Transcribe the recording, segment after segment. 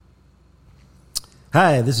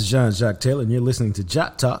Hi, this is Jacques Taylor, and you're listening to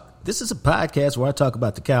JacquesTalk. This is a podcast where I talk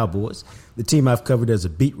about the Cowboys, the team I've covered as a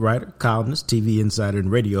beat writer, columnist, TV insider, and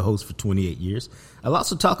radio host for 28 years. I'll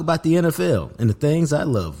also talk about the NFL and the things I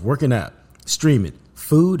love, working out, streaming,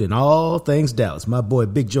 food, and all things Dallas. My boy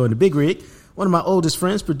Big Joe in the Big Rig, one of my oldest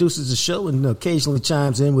friends, produces the show and occasionally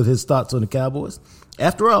chimes in with his thoughts on the Cowboys.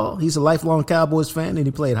 After all, he's a lifelong Cowboys fan, and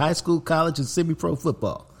he played high school, college, and semi-pro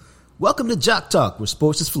football. Welcome to JacquesTalk, where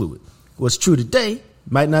sports is fluid. What's true today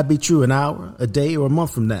might not be true an hour, a day, or a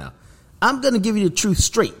month from now. I'm going to give you the truth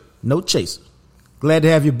straight, no chaser. Glad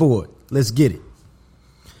to have you aboard. Let's get it.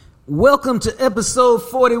 Welcome to episode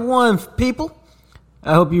 41, people.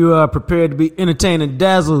 I hope you are prepared to be entertained and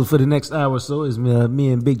dazzled for the next hour or so as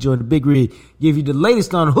me and Big Joe and the Big Rig give you the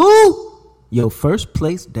latest on who? Your first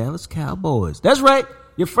place Dallas Cowboys. That's right,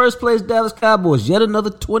 your first place Dallas Cowboys. Yet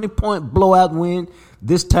another 20-point blowout win,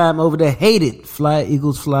 this time over the hated Fly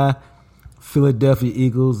Eagles Fly Philadelphia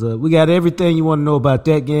Eagles. We got everything you want to know about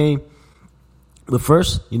that game. But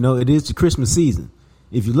first, you know, it is the Christmas season.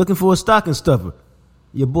 If you're looking for a stocking stuffer,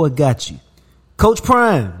 your boy got you. Coach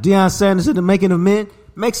Prime, Deion Sanders in the making of men,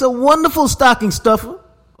 makes a wonderful stocking stuffer.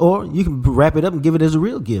 Or you can wrap it up and give it as a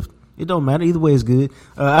real gift. It don't matter. Either way is good.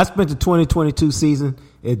 I spent the 2022 season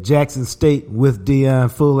at Jackson State with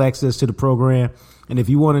Deion, full access to the program. And if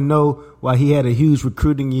you want to know why he had a huge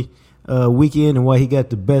recruiting weekend and why he got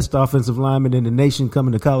the best offensive lineman in the nation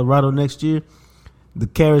coming to Colorado next year, the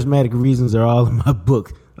charismatic reasons are all in my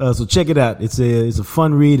book. So check it out. It's a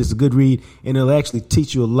fun read. It's a good read. And it'll actually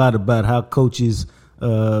teach you a lot about how coaches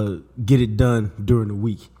get it done during the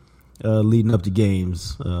week leading up to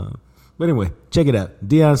games. But anyway, check it out.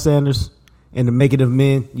 Deion Sanders and the Making of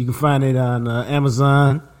Men. You can find it on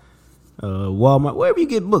Amazon, Walmart, wherever you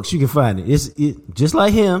get books, you can find it. It's just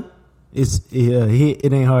like him.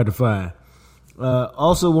 It ain't hard to find.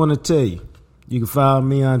 Also want to tell you, you can follow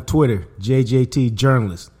me on Twitter, JJT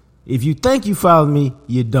Journalist. If you think you follow me,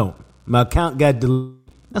 you don't. My account got deleted.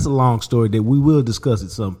 That's a long story that we will discuss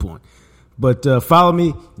at some point. But follow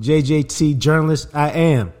me, JJT Journalist. I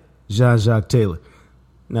am Jean-Jacques Taylor.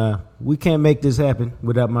 Now, we can't make this happen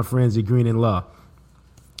without my friends at Green & Law.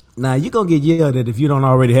 Now, you're going to get yelled at if you don't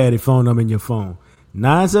already have their phone number in your phone.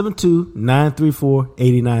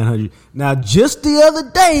 972-934-8900. Now, just the other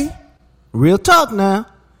day, real talk now,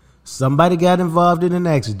 somebody got involved in an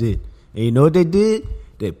accident. And you know what they did?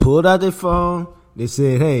 They pulled out their phone. They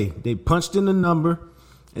said, hey, they punched in the number.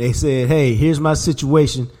 And they said, hey, here's my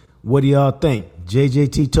situation. What do y'all think?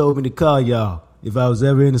 JJT told me to call y'all if I was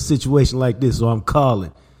ever in a situation like this, so I'm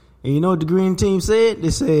calling. And you know what the Green team said?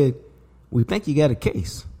 They said, we think you got a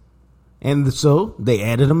case. And so they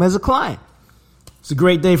added him as a client. It's a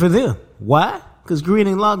great day for them. Why? Because Green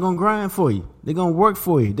 & Law going to grind for you. They're going to work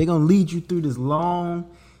for you. They're going to lead you through this long,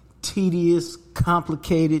 tedious,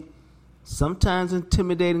 complicated, sometimes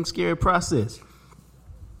intimidating, scary process.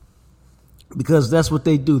 Because that's what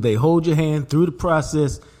they do. They hold your hand through the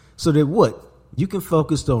process so that what? You can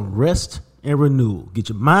focus on rest and renewal. Get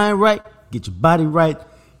your mind right, get your body right,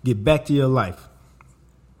 get back to your life.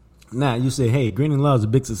 Now, you say, hey, Green & Law is a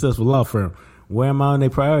big successful law firm. Where am I on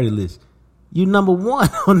their priority list? You number one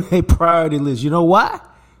on their priority list. You know why?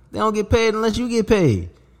 They don't get paid unless you get paid.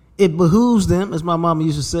 It behooves them, as my mama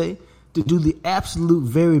used to say, to do the absolute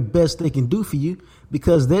very best they can do for you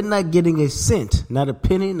because they're not getting a cent, not a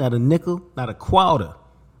penny, not a nickel, not a quarter,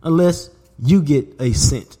 unless you get a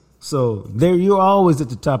cent. So you're always at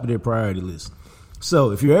the top of their priority list.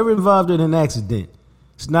 So if you're ever involved in an accident,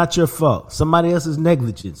 it's not your fault. Somebody else's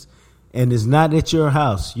negligence. And it's not at your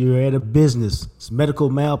house. You're at a business. It's medical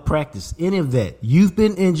malpractice. Any of that. You've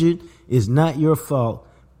been injured. It's not your fault.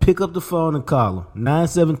 Pick up the phone and call them.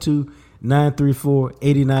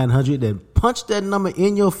 972-934-8900 and punch that number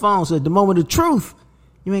in your phone so at the moment of truth,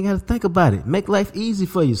 you ain't got to think about it. Make life easy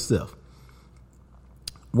for yourself.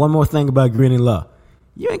 One more thing about Green & Law.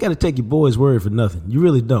 You ain't got to take your boy's word for nothing. You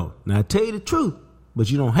really don't. Now, I tell you the truth,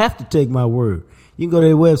 but you don't have to take my word. You can go to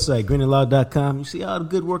their website, greenandlaw.com. You see all the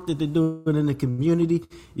good work that they're doing in the community.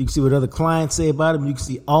 You can see what other clients say about them. You can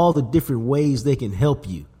see all the different ways they can help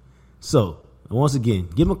you. So, once again,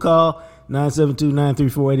 give them a call,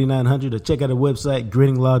 972-934-8900, or check out their website,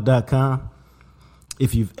 greenandlaw.com.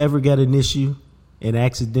 If you've ever got an issue, an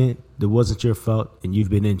accident that wasn't your fault, and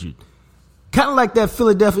you've been injured. Kind of like that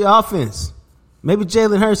Philadelphia offense. Maybe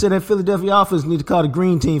Jalen Hurts said that Philadelphia offense need to call the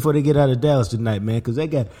Green team before they get out of Dallas tonight, man, because they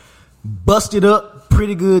got busted up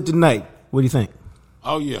pretty good tonight. What do you think?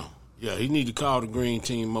 Oh, yeah. Yeah, he need to call the Green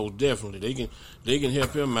team most definitely. They can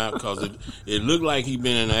help him out because it looked like he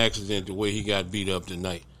been in an accident the way he got beat up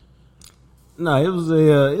tonight. No, it was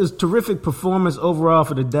a terrific performance overall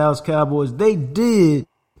for the Dallas Cowboys. They did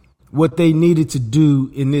what they needed to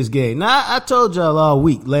do in this game. Now, I told y'all all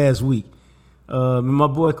last week, my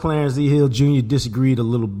boy Clarence E. Hill Jr. disagreed a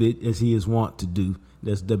little bit, as he is wont to do.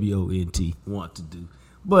 That's W-O-N-T, want to do.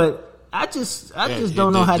 But I just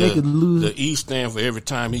don't know how they could lose. The E stand for every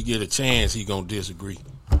time he get a chance, he gonna disagree.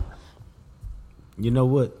 You know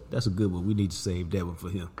what? That's a good one. We need to save that one for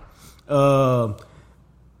him.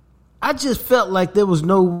 I just felt like there was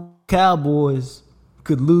no Cowboys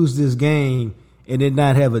could lose this game and then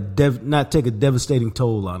not have not take a devastating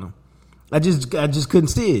toll on them. I just couldn't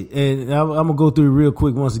see it, and I'm gonna go through it real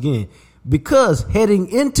quick once again, because heading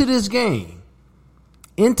into this game,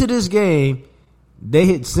 they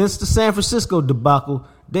had, since the San Francisco debacle,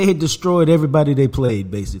 they had destroyed everybody they played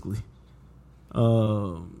basically.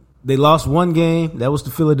 They lost one game, that was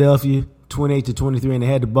to Philadelphia, 28-23, and they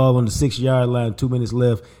had the ball on the 6-yard line, 2 minutes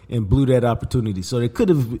left, and blew that opportunity. So they could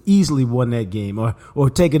have easily won that game, or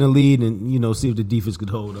taken a lead and see if the defense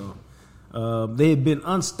could hold on. They had been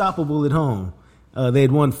unstoppable at home. They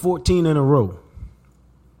had won 14 in a row.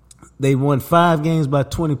 They won 5 games by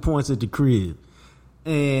 20 points at the crib,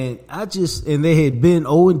 and they had been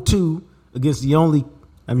 0-2 against the only,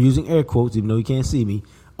 I'm using air quotes even though you can't see me,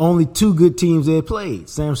 only 2 good teams they had played: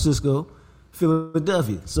 San Francisco,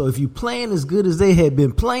 Philadelphia. So if you're playing as good as they had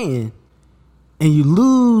been playing, and you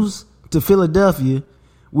lose to Philadelphia,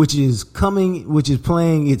 which is playing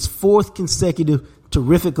its 4th consecutive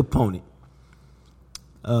terrific opponent,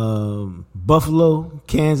 Buffalo,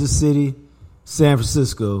 Kansas City, San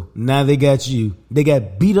Francisco. Now they got you. They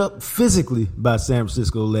got beat up physically by San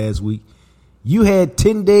Francisco last week. You had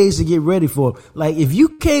 10 days to get ready for it. Like, if you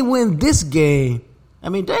can't win this game, I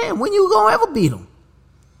mean, damn, when you gonna ever beat them?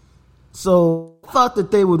 So I thought that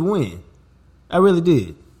they would win. I really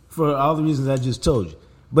did, for all the reasons I just told you.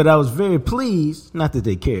 But I was very pleased, not that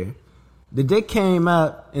they care, that they came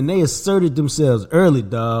out and they asserted themselves early,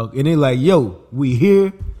 dog. And they like, yo, we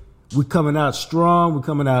here. We coming out strong. We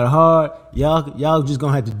coming out hard. Y'all just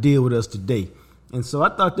going to have to deal with us today. And so I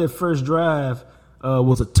thought that first drive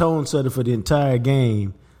was a tone setter for the entire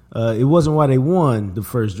game. It wasn't why they won the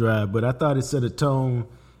first drive, but I thought it set a tone,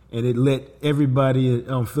 and it let everybody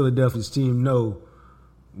on Philadelphia's team know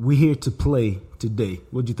we're here to play today.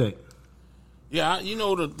 What'd you think? Yeah,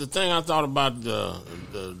 the thing I thought about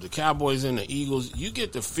the Cowboys and the Eagles, you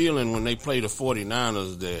get the feeling when they play the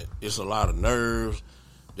 49ers that it's a lot of nerves.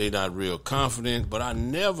 They're not real confident, but I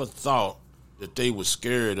never thought that they were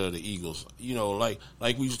scared of the Eagles. Like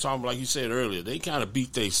we were talking, like you said earlier, they kind of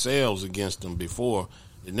beat themselves against them before.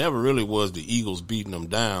 It never really was the Eagles beating them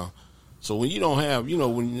down. So when you don't have,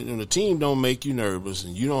 when the team don't make you nervous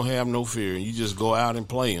and you don't have no fear and you just go out and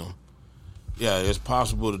play them, yeah, it's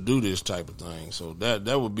possible to do this type of thing. So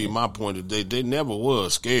that would be my point. That they never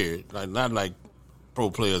was scared. Like, not like pro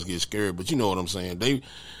players get scared, but you know what I'm saying.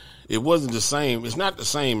 It wasn't the same. It's not the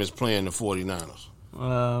same as playing the 49ers.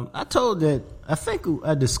 I think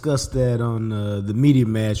I discussed that on the media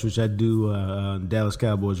match, which I do on Dallas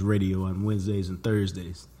Cowboys radio on Wednesdays and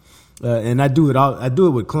Thursdays. And I do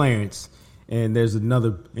it with Clarence, and there's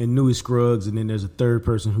another, and Newey Scruggs, and then there's a third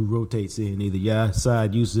person who rotates in, either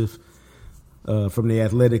Yasad Yusuf from The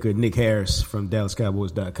Athletic or Nick Harris from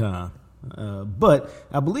DallasCowboys.com. But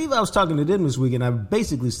I believe I was talking to them this week, and I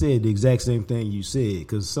basically said the exact same thing you said,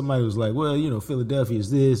 because somebody was like, well, Philadelphia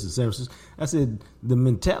is this and San Francisco. I said the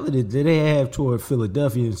mentality that they have toward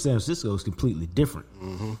Philadelphia and San Francisco is completely different.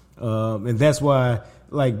 Mm-hmm. And that's why,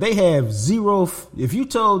 like, they have zero. If you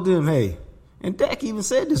told them, hey, and Dak even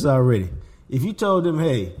said this already, if you told them,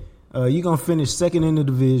 hey, you're going to finish second in the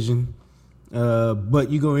division,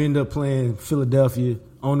 but you're going to end up playing Philadelphia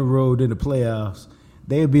on the road in the playoffs,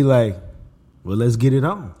 they'd be like, well, let's get it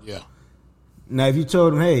on. Yeah. Now, if you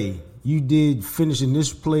told them, hey, you did finish in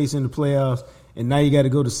this place in the playoffs, and now you got to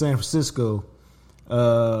go to San Francisco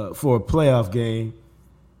for a playoff game,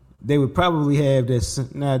 they would probably have that.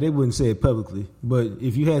 Now, they wouldn't say it publicly, but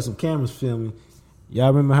if you had some cameras filming,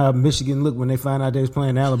 y'all remember how Michigan looked when they found out they was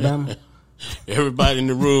playing Alabama? Everybody in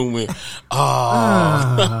the room went,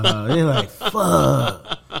 they're like,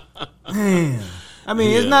 fuck. Man. I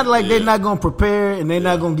mean, it's not like they're not going to prepare and they're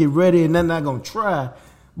not going to get ready and they're not going to try,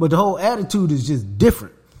 but the whole attitude is just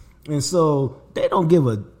different. And so they don't give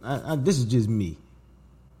this is just me.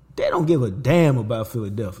 They don't give a damn about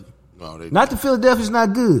Philadelphia. No, not that Philadelphia's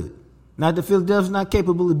not good. Not that Philadelphia's not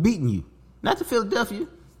capable of beating you. Not that Philadelphia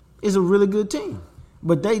is a really good team.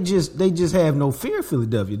 But they just have no fear of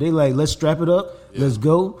Philadelphia. They like, let's strap it up. Yeah. Let's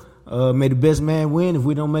go. May the best man win if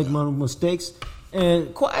we don't make mistakes.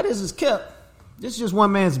 And quiet as it's kept, this is just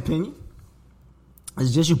one man's opinion.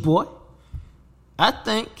 It's just your boy. I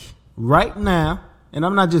think right now, and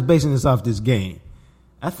I'm not just basing this off this game,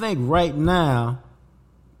 I think right now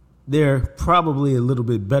they're probably a little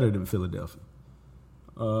bit better than Philadelphia.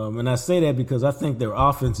 And I say that because I think their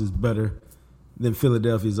offense is better than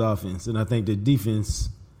Philadelphia's offense. And I think their defense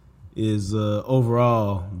is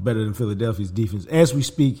overall better than Philadelphia's defense as we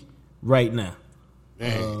speak right now.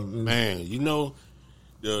 Man, you know,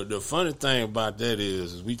 the funny thing about that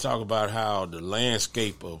is we talk about how the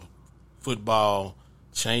landscape of football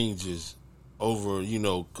changes over, you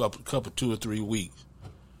know, couple 2 or 3 weeks.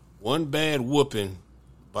 One bad whooping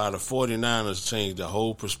by the 49ers changed the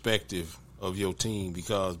whole perspective of your team,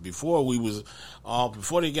 because before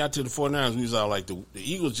they got to the 49ers, we was all like the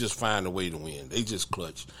Eagles just find a way to win. They just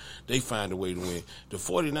clutch. They find a way to win. The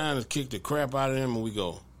 49ers kicked the crap out of them, and we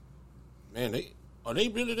go, man, are they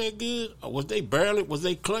really that good? Or was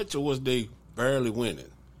they clutch, or was they barely winning?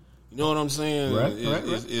 You know what I'm saying? Right.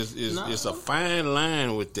 It's a fine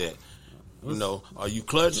line with that. You know, are you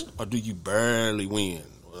clutch or do you barely win?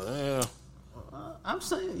 Well, I'm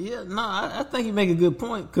saying, I think you make a good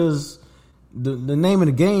point, because the name of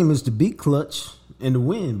the game is to be clutch and to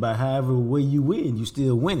win. By however way you win, you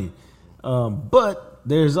still winning. But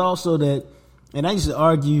there's also that, and I used to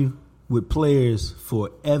argue with players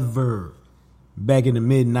forever back in the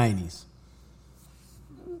mid-'90s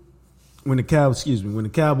when the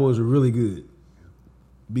Cowboys were really good,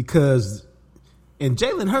 because, and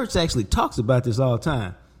Jalen Hurts actually talks about this all the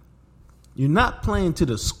time, you're not playing to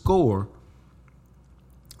the score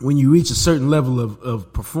when you reach a certain level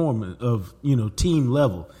of performance, of, you know, team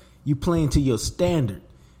level. You playing to your standard.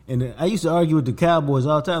 And I used to argue with the Cowboys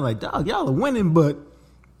all the time, like, dog, y'all are winning, but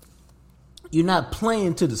you're not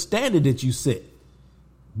playing to the standard that you set.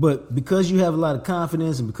 But because you have a lot of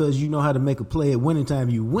confidence and because you know how to make a play at winning time,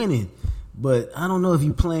 you winning. But I don't know if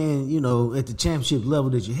you playing, you know, at the championship level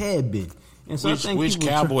that you had been. And so which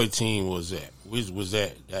Cowboy team was that? Which was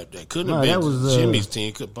that? That couldn't have been that was, Jimmy's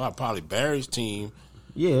team. Probably Barry's team.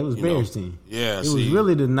 Yeah, it was Barry's team. Yeah, it was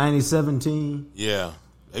really the '97 team. Yeah,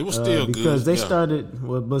 they were still good because they started.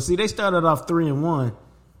 Well, but see, they started off 3-1,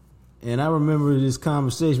 and I remember this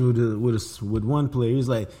conversation with one player. He's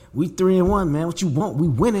like, "We 3-1, man. What you want? We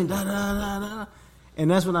winning." Da da da da.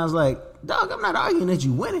 And that's when I was like, "Dog, I'm not arguing that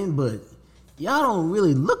you winning, but y'all don't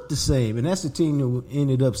really look the same." And that's the team that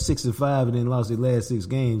ended up 6-5 and then lost their last 6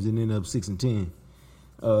 games and ended up 6-10.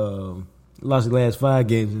 Lost their last 5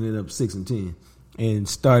 games and ended up 6-10. And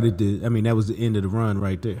that was the end of the run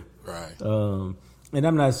right there. Right. And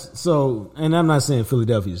I'm not saying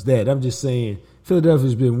Philadelphia's that. I'm just saying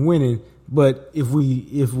Philadelphia's been winning. But if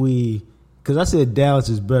we, because I said Dallas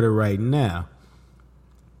is better right now,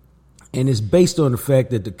 and it's based on the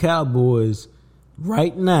fact that the Cowboys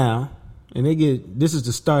right now, and this is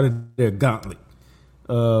the start of their gauntlet.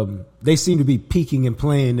 They seem to be peaking and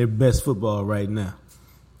playing their best football right now,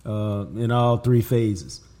 in all 3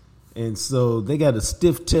 phases. And so they got a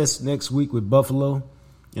stiff test next week with Buffalo,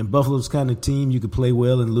 and Buffalo's kind of team you could play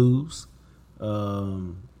well and lose.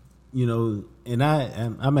 You know, and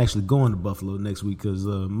I'm actually going to Buffalo next week because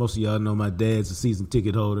most of y'all know my dad's a season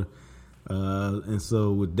ticket holder. And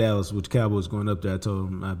so with Dallas, with the Cowboys going up there, I told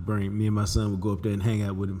him me and my son would go up there and hang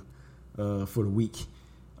out with him for the week.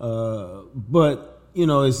 But, you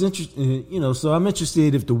know, it's interesting, you know, so I'm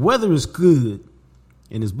interested if the weather is good.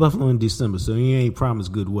 And it's Buffalo in December, so he ain't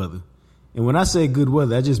promised good weather. And when I say good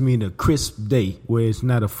weather, I just mean a crisp day where it's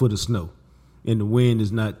not a foot of snow and the wind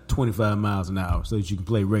is not 25 miles an hour so that you can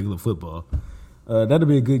play regular football. That'll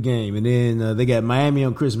be a good game. And then they got Miami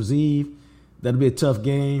on Christmas Eve. That'll be a tough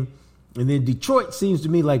game. And then Detroit seems to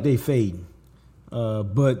me like they fading.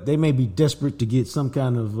 But they may be desperate to get some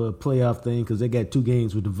kind of playoff thing because they got 2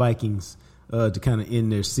 games with the Vikings to kind of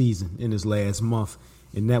end their season in this last month.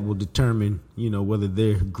 And that will determine, you know, whether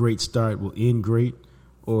their great start will end great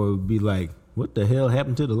or it will be like, what the hell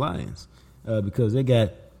happened to the Lions? Because they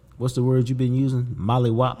got, what's the word you've been using?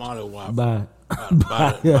 Mollywop. By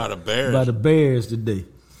the Bears. By the Bears today,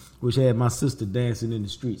 which had my sister dancing in the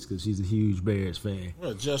streets because she's a huge Bears fan.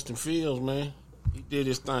 Well, Justin Fields, man, he did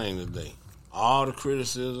his thing today. All the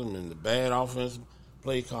criticism and the bad offensive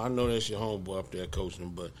play call. I know that's your homeboy up there coaching him,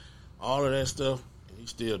 but all of that stuff, he's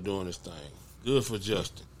still doing his thing. Good for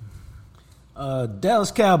Justin.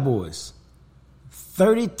 Dallas Cowboys,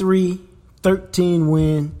 33-13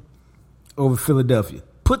 win over Philadelphia.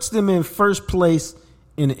 Puts them in first place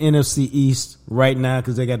in the NFC East right now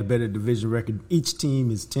because they got a better division record. Each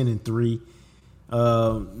team is 10-3.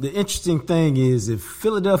 The interesting thing is if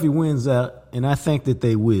Philadelphia wins out, and I think that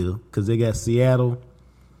they will because they got Seattle,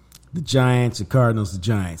 the Giants, the Cardinals, the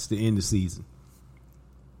Giants to end the season.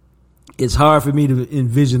 It's hard for me to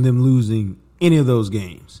envision them losing any of those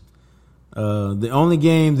games. The only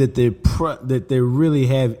game that they really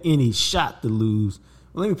have any shot to lose.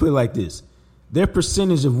 Well, let me put it like this: their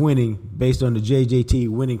percentage of winning, based on the JJT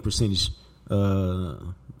winning percentage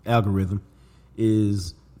algorithm,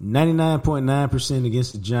 is 99.9%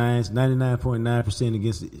 against the Giants, 99.9%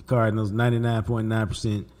 against the Cardinals,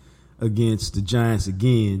 99.9% against the Giants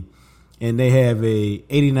again, and they have a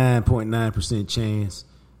 89.9% chance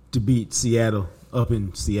to beat Seattle up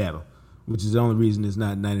in Seattle, which is the only reason it's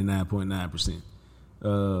not 99.9%.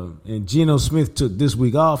 And Geno Smith took this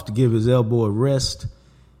week off to give his elbow a rest,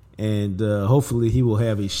 and hopefully he will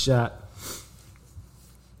have a shot,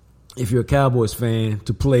 if you're a Cowboys fan,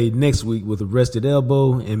 to play next week with a rested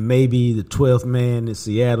elbow, and maybe the 12th man in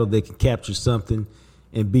Seattle, they can capture something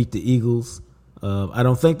and beat the Eagles. I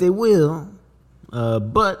don't think they will,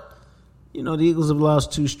 but, the Eagles have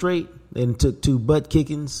lost 2 straight and took 2 butt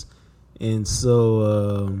kickings. And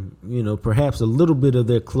so, perhaps a little bit of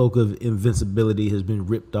their cloak of invincibility has been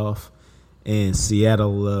ripped off, and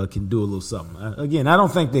Seattle can do a little something. Again, I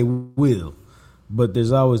don't think they will, but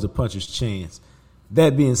there's always a puncher's chance.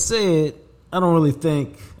 That being said, I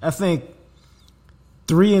think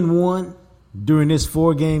 3-1 during this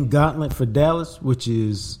 4-game gauntlet for Dallas, which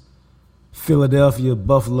is Philadelphia,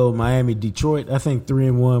 Buffalo, Miami, Detroit. I think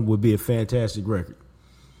 3-1 would be a fantastic record.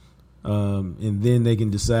 And then they can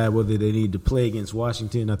decide whether they need to play against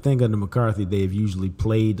Washington. I think under McCarthy, they've usually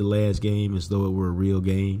played the last game as though it were a real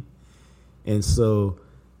game. And so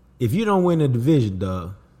if you don't win the division,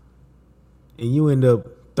 dog, and you end up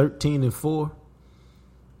 13-4,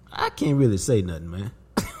 I can't really say nothing, man.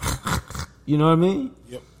 You know what I mean?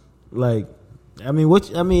 Yep.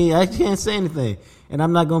 I can't say anything. And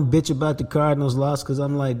I'm not going to bitch about the Cardinals' loss because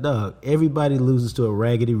I'm like, dog, everybody loses to a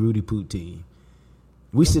raggedy Rudy Poot team.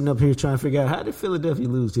 We sitting up here trying to figure out, how did Philadelphia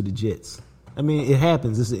lose to the Jets? I mean, it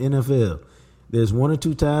happens. It's the NFL. There's 1 or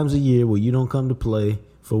 2 times a year where you don't come to play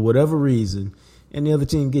for whatever reason, and the other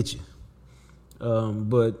team gets you.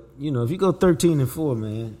 But, if you go 13-4,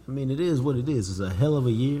 man, I mean, it is what it is. It's a hell of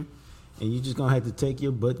a year, and you're just going to have to take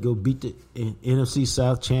your butt, go beat the NFC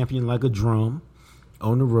South champion like a drum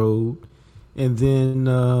on the road. And then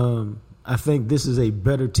I think this is a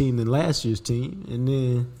better team than last year's team. And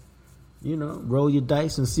then, roll your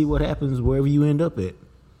dice and see what happens wherever you end up at.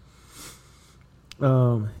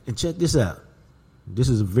 And check this out. This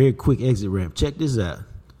is a very quick exit ramp. Check this out.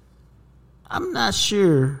 I'm not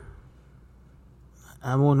sure.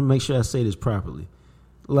 I want to make sure I say this properly.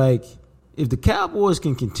 Like, if the Cowboys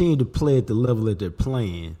can continue to play at the level that they're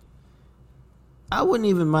playing, I wouldn't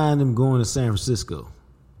even mind them going to San Francisco.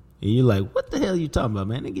 And you're like, what the hell are you talking about,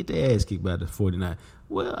 man? They get their ass kicked by the 49.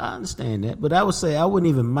 Well, I understand that, but I would say I wouldn't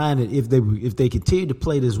even mind it if they continue to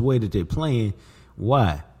play this way that they're playing.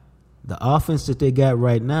 Why? The offense that they got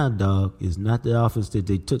right now, dog, is not the offense that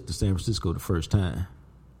they took to San Francisco the first time.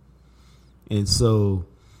 And so,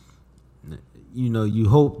 you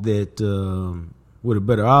hope that with a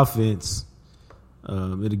better offense,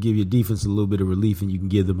 it'll give your defense a little bit of relief and you can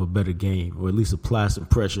give them a better game, or at least apply some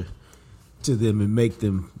pressure to them and make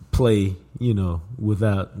them play,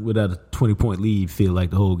 without a 20-point lead feel like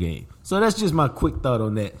the whole game. So that's just my quick thought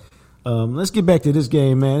on that. Let's get back to this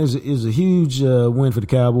game, man. It was a huge win for the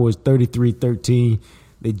Cowboys, 33-13.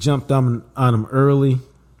 They jumped on them early.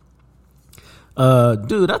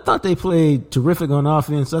 Dude, I thought they played terrific on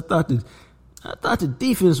offense. I thought the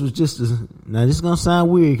defense was just now this is gonna sound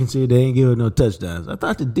weird considering they ain't giving no touchdowns. I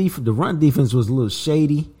thought the run defense was a little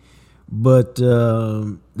shady, but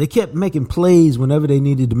they kept making plays whenever they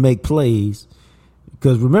needed to make plays.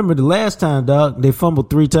 Because remember the last time, dog, they fumbled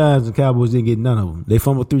 3 times and Cowboys didn't get none of them. They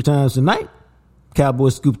fumbled 3 times tonight.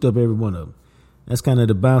 Cowboys scooped up every one of them. That's kind of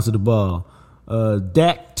the bounce of the ball.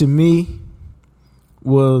 Dak, to me,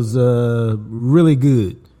 was really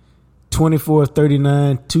good.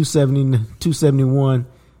 24-39, 271,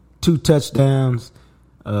 2 touchdowns.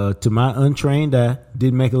 To my untrained eye,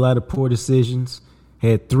 didn't make a lot of poor decisions.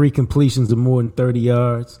 Had 3 completions of more than 30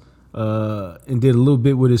 yards. And did a little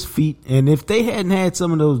bit with his feet. And if they hadn't had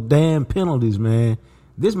some of those damn penalties, man,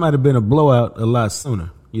 this might have been a blowout a lot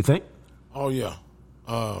sooner. You think? Oh, yeah.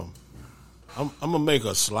 I'm going to make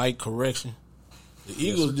a slight correction. The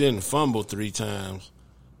Eagles didn't fumble 3 times.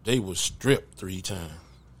 They were stripped 3 times.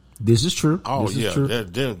 This is true. Oh, this yeah. is true.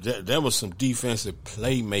 That was some defensive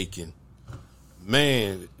playmaking.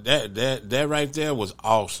 Man, that right there was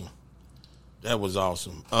awesome. That was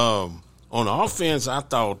awesome. On the offense, I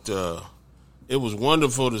thought it was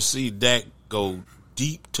wonderful to see Dak go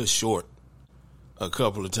deep to short a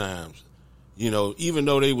couple of times. Even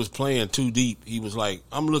though they was playing too deep, he was like,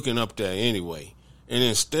 I'm looking up there anyway. And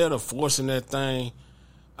instead of forcing that thing,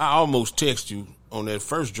 I almost text you on that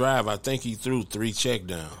first drive. I think he threw 3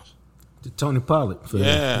 checkdowns to Tony Pollard for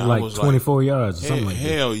like 24 yards or something like that.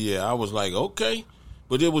 Hell yeah. I was like, okay.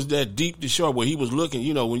 But it was that deep to short where he was looking.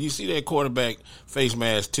 You know, when you see that quarterback face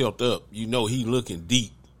mask tilt up, you know he looking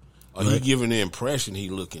deep. Or he giving the impression he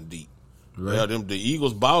looking deep. Right. Well, the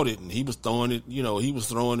Eagles bought it, and he was throwing it. You know, he was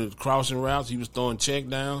throwing it crossing routes. He was throwing check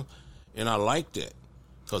down, and I liked that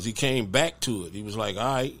because he came back to it. He was like,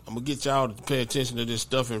 all right, I'm going to get y'all to pay attention to this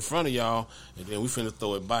stuff in front of y'all, and then we finna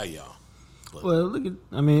throw it by y'all. But, well, look at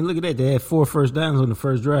that. They had 4 first downs on the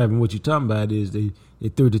first drive, and what you're talking about is they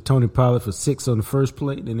threw it to Tony Pollard for 6 on the first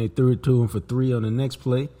play, then they threw it to him for 3 on the next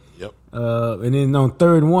play. Yep. And then on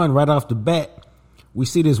 3rd and 1, right off the bat, we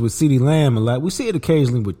see this with CeeDee Lamb a lot. We see it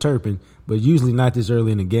occasionally with Turpin, but usually not this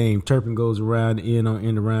early in the game. Turpin goes around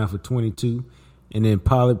end around for 22, and then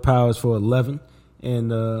Pollard powers for 11.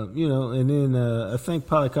 And, and then I think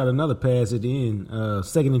Pollard caught another pass at the end,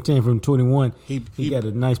 2nd and 10 from 21. He got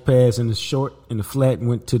a nice pass in the short, and the flat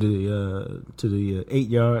went to the 8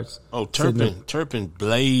 yards. Oh, Turpin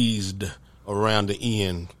blazed around the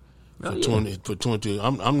end. For 20,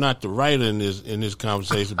 I'm not the writer in this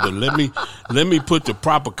conversation, but let me put the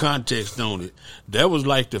proper context on it. That was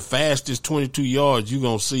like the fastest 22 yards you're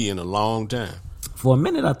gonna see in a long time. For a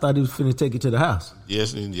minute, I thought he was finna take it to the house.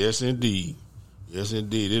 Yes, indeed.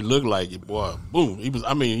 It looked like it, boy. Boom. He was.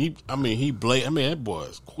 That boy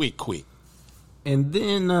is quick. And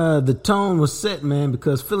then the tone was set, man,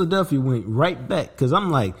 because Philadelphia went right back. Because I'm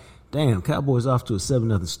like, damn, Cowboys off to a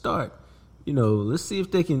 7-0 start. You know, let's see if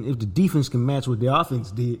the defense can match what the offense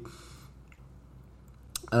did.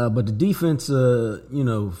 But the defense,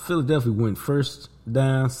 Philadelphia went first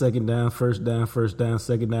down, second down, first down,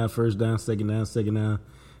 second down, first down, second down, second down.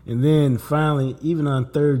 And then finally, even on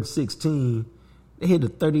 3rd and 16, they hit a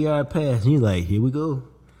 30-yard pass. And you're like, here we go.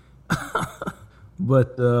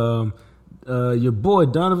 But your boy,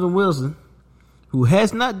 Donovan Wilson, who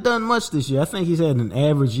has not done much this year, I think he's had an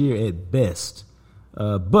average year at best,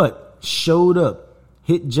 but showed up,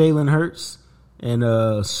 hit Jalen Hurts, and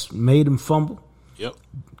made him fumble. Yep.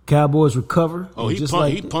 Cowboys recover. Oh,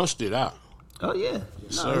 he punched it out. Oh, yeah.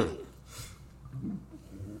 Yes, sir.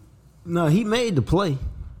 No, he made the play.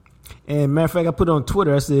 And matter of fact, I put on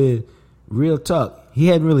Twitter, I said, real talk, he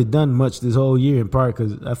hadn't really done much this whole year, in part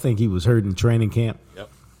because I think he was hurt in training camp. Yep.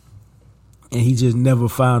 And he just never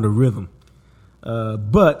found a rhythm.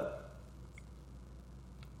 But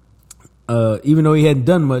even though he hadn't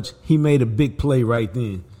done much, he made a big play right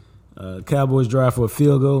then. Cowboys drive for a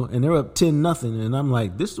field goal, and they're up 10-0. And I'm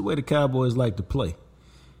like, this is the way the Cowboys like to play.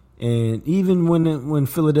 And even when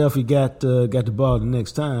Philadelphia got the ball the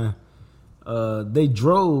next time, they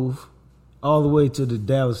drove all the way to the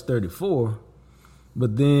Dallas 34,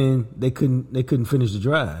 but then they couldn't finish the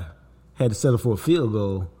drive. Had to settle for a field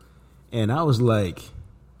goal, and I was like,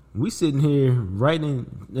 we sitting here right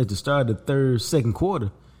at the start of the second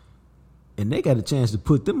quarter. And they got a chance to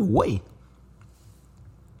put them away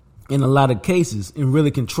in a lot of cases and really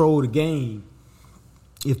control the game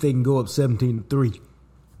if they can go up 17-3.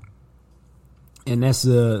 And that's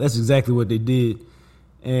exactly what they did.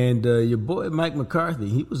 And your boy Mike McCarthy,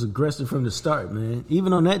 he was aggressive from the start, man.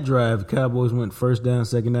 Even on that drive, the Cowboys went first down,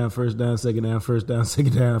 second down, first down, second down, first down,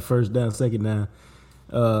 second down, first down, second down.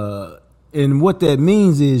 And what that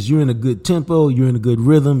means is you're in a good tempo, you're in a good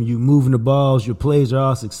rhythm, you're moving the balls, your plays are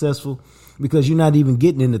all successful because you're not even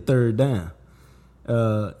getting in the 3rd down.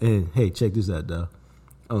 And hey, check this out, dog.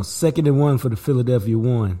 On 2nd and 1 for the Philadelphia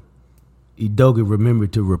 1, Udoka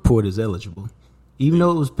remembered to report as eligible, even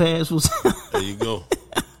though it was pass. There you go.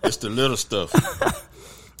 It's the little stuff.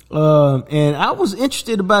 And I was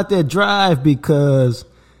interested about that drive because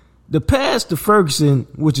the pass to Ferguson,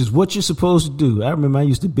 which is what you're supposed to do. I remember I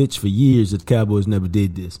used to bitch for years that the Cowboys never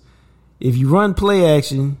did this. If you run play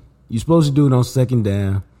action, you're supposed to do it on 2nd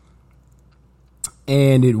down.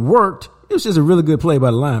 And it worked. It was just a really good play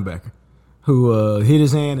by the linebacker who hit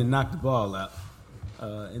his hand and knocked the ball out.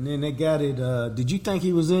 And then they got it. Did you think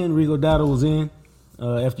he was in? Rigo Dowdle was in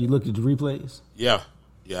after you looked at the replays? Yeah,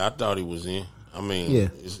 I thought he was in. I mean,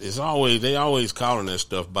 it's always they always calling that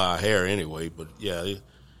stuff by hair anyway. But yeah,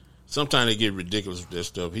 sometimes they get ridiculous with that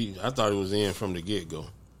stuff. I thought he was in from the get go.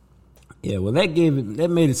 Yeah, well, that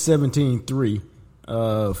made it 17-3.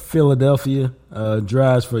 Philadelphia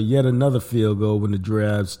drives for yet another field goal when the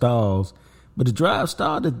drive stalls. But the drive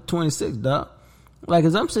stalled at 26, dog. Like,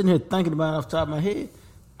 as I'm sitting here thinking about it off the top of my head,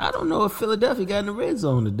 I don't know if Philadelphia got in the red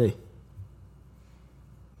zone today.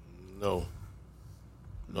 No,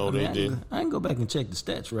 they didn't. I can go back and check the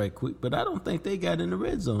stats right quick, but I don't think they got in the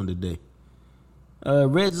red zone today.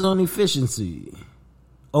 Red zone efficiency,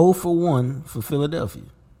 0 for 1 for Philadelphia.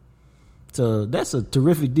 So that's a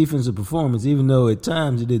terrific defensive performance, even though at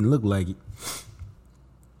times it didn't look like it.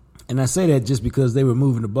 And I say that just because they were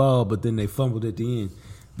moving the ball, but then they fumbled at the end.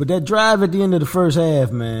 But that drive at the end of the first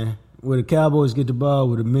half, man, where the Cowboys get the ball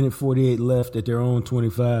with 1:48 left at their own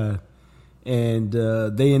 25, and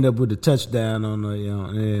they end up with a touchdown on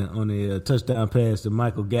a touchdown pass to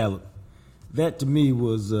Michael Gallup. That to me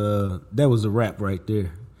was a wrap right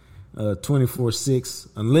there. 24-6.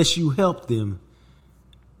 Unless you help them,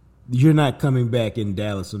 you're not coming back in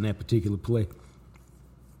Dallas on that particular play.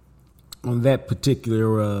 On that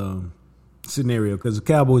particular scenario, because the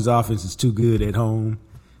Cowboys' offense is too good at home,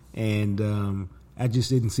 and I just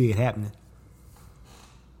didn't see it happening.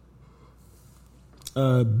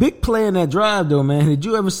 Big play in that drive, though, man. Had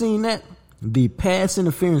you ever seen that? The pass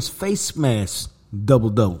interference face mask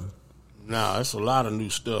double-double. No, it's a lot of new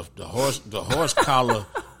stuff. The horse collar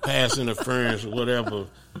pass interference or whatever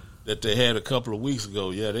that they had a couple of weeks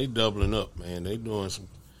ago. Yeah, they doubling up, man. They doing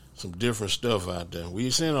some different stuff out there.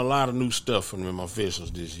 We've seen a lot of new stuff from them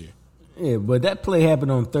officials this year. Yeah, but that play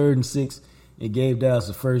happened on 3rd and 6. It gave Dallas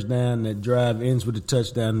a first down. That drive ends with a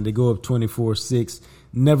touchdown, and they go up 24-6.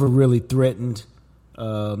 Never really threatened.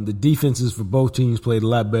 The defenses for both teams played a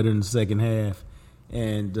lot better in the second half.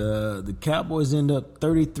 And the Cowboys end up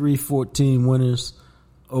 33-14 winners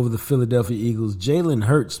over the Philadelphia Eagles. Jalen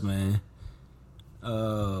Hurts, man.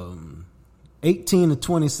 18 of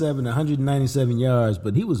 27, 197 yards,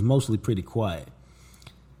 but he was mostly pretty quiet.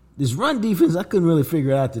 This run defense, I couldn't really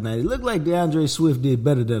figure out tonight. It looked like DeAndre Swift did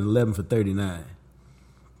better than 11 for 39.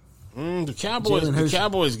 The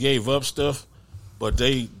Cowboys gave up stuff, but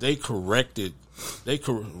they corrected. They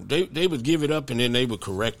would give it up and then they would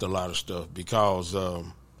correct a lot of stuff because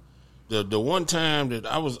the one time that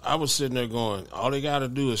I was sitting there going, all they got to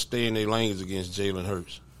do is stay in their lanes against Jalen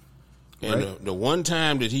Hurts. And right. The one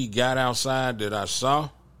time that he got outside that I saw,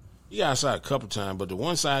 he got outside a couple times, but the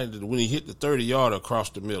one side when he hit the 30-yarder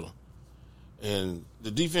across the middle, and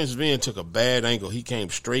the defensive end took a bad angle. He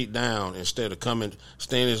came straight down instead of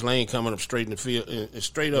staying in his lane, coming up straight in the field,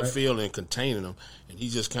 straight up field and containing him. And he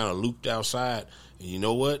just kind of looped outside. And you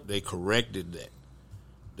know what? They corrected that.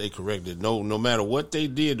 They corrected. No matter what they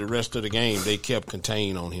did the rest of the game, they kept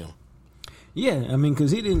contained on him. Yeah, I mean,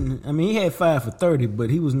 because he had 5 for 30, but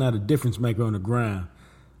he was not a difference maker on the ground.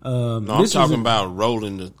 I'm talking about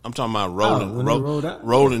rolling the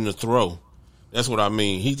throw. That's what I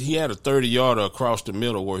mean. He had a 30-yarder across the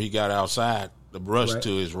middle where he got outside the brush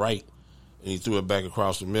to his right, and he threw it back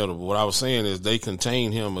across the middle. But what I was saying is they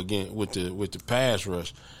contained him again with the pass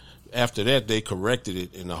rush. After that, they corrected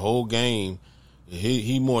it in the whole game.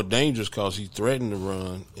 He more dangerous because he threatened to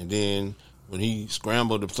run, and then when he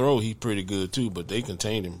scrambled to throw, he's pretty good too. But they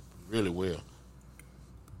contained him really well.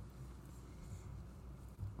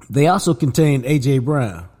 They also contained A.J.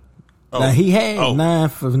 Brown. Now, he had 9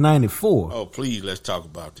 for 94. Oh, please, let's talk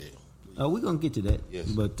about that. We're going to get to that. Yes.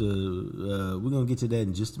 But we're going to get to that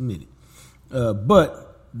in just a minute.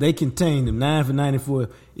 But they contained him, 9 for 94.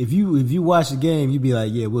 If you watch the game, you'd be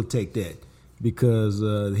like, yeah, we'll take that. Because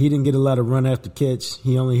he didn't get a lot of run after catch.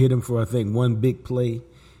 He only hit him for, I think, one big play.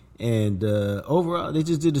 And overall, they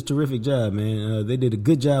just did a terrific job, man. They did a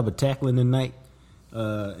good job of tackling tonight.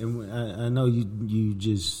 And I know you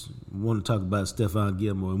just want to talk about Stephon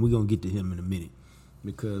Gilmore, and we're going to get to him in a minute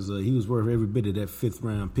because he was worth every bit of that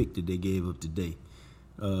 5th-round pick that they gave up today.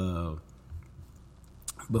 But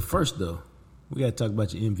first, though, we got to talk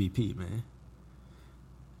about your MVP, man.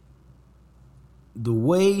 The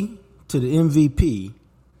way to the MVP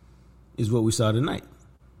is what we saw tonight.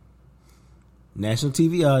 National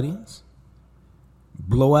TV audience,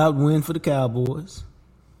 blowout win for the Cowboys.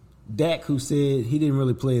 Dak, who said he didn't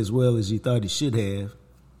really play as well as he thought he should have.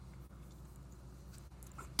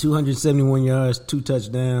 271 yards, 2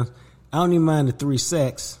 touchdowns. I don't even mind the 3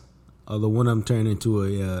 sacks, although one of them turned into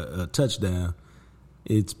a touchdown.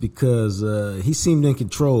 It's because he seemed in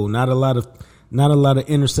control. Not a lot of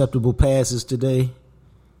interceptable passes today.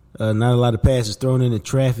 Not a lot of passes thrown into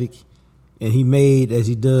traffic. And he made, as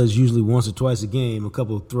he does usually once or twice a game, a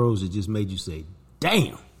couple of throws that just made you say,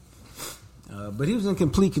 damn. But he was in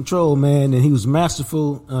complete control, man, and he was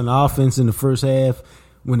masterful on offense in the first half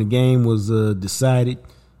when the game was decided.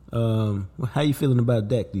 How you feeling about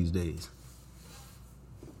Dak these days?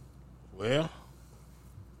 Well,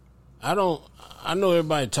 I know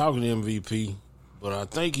everybody talking MVP, but I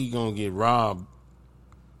think he's going to get robbed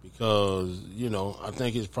because, I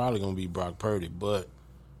think it's probably going to be Brock Purdy. But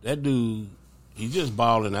that dude, he's just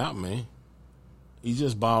balling out, man. He's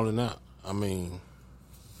just balling out. I mean,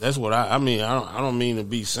 that's what I don't mean to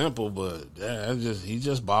be simple, but he's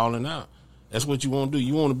just balling out. That's what you want to do.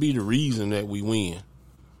 You want to be the reason that we win.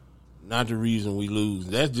 not the reason we lose.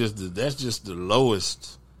 That's just the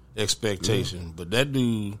lowest expectation. But that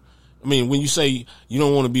dude, I mean, when you say you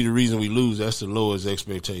don't want to be the reason we lose, that's the lowest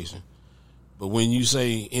expectation. But when you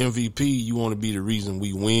say MVP, you want to be the reason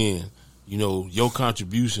we win. You know, your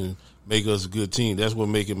contribution make us a good team. That's what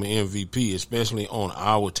make him an MVP, especially on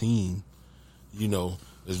our team. You know,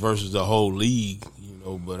 as versus the whole league. You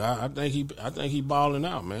know, but I think he balling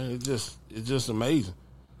out, man. It's just amazing.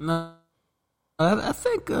 No, I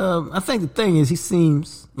think the thing is he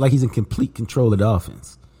seems like he's in complete control of the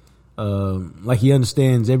offense. Like he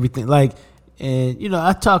understands everything. Like, and you know,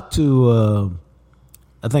 I talked to.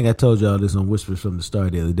 I think I told y'all this on Whispers from the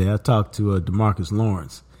Start the other day. I talked to DeMarcus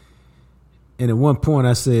Lawrence. And at one point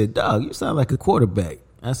I said, dog, you sound like a quarterback.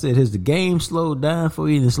 I said, has the game slowed down for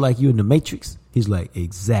you and it's like you're in the Matrix? He's like,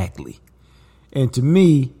 exactly. And to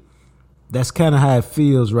me, that's kind of how it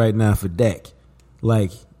feels right now for Dak.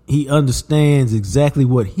 Like, he understands exactly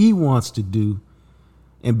what he wants to do.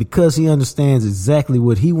 And because he understands exactly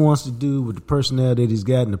what he wants to do with the personnel that he's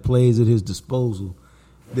got and the plays at his disposal,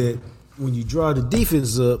 that when you draw the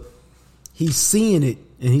defense up, he's seeing it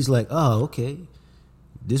and he's like, oh, okay.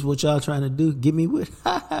 This what y'all trying to do? Get me with?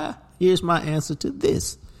 Here's my answer to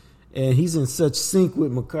this. And he's in such sync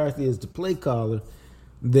with McCarthy as the play caller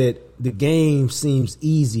that the game seems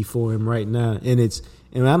easy for him right now. And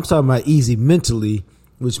I'm talking about easy mentally,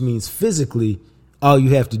 which means physically, all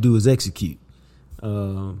you have to do is execute.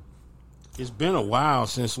 It's been a while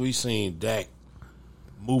since we seen Dak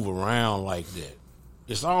move around like that.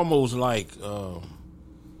 It's almost like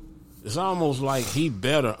he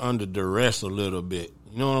better under duress a little bit.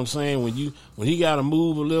 You know what I'm saying? When he got to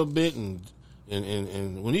move a little bit and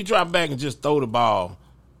when he drop back and just throw the ball,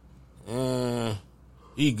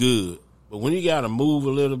 he good. But when he got to move a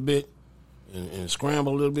little bit and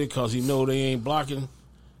scramble a little bit because he know they ain't blocking,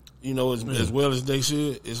 you know, as well as they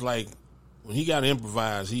should, it's like when he got to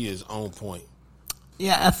improvise, he is on point.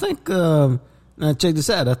 Yeah, I think. Now check this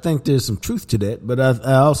out. I think there's some truth to that, but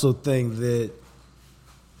I also think that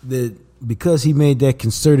because he made that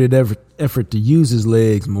concerted effort to use his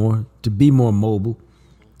legs more, to be more mobile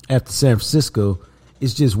after San Francisco,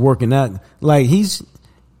 it's just working out. Like this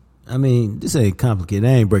ain't complicated.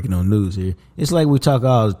 I ain't breaking no news here. It's like we talk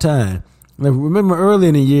all the time. Like, remember early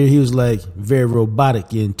in the year, he was like very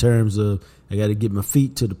robotic in terms of, I got to get my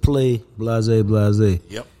feet to the play, blase, blase.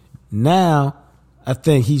 Yep. Now, I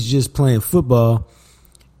think he's just playing football,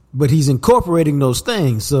 but he's incorporating those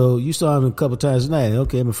things. So you saw him a couple times tonight.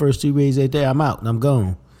 Okay, my first 2 reads ain't there. I'm out and I'm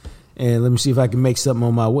gone. And let me see if I can make something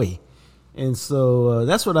on my way. And so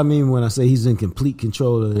that's what I mean when I say he's in complete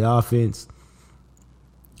control of the offense.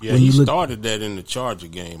 Yeah, he started that in the Charger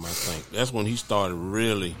game, I think. That's when he started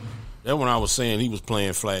really. That's when I was saying he was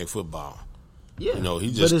playing flag football. Yeah. You know,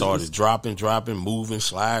 he just started dropping, moving,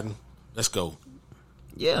 sliding. Let's go.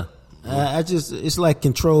 Yeah. It's like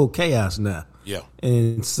controlled chaos now. Yeah.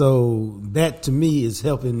 And so that to me is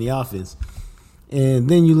helping the offense. And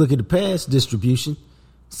then you look at the pass distribution.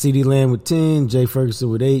 CeeDee Lamb with 10, Jay Ferguson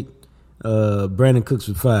with 8, Brandon Cooks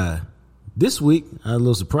with 5. This week, I was a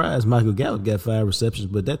little surprised. Michael Gallup got 5 receptions,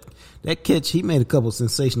 but that catch, he made a couple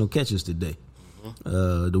sensational catches today.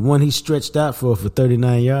 The one he stretched out for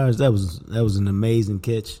 39 yards, that was an amazing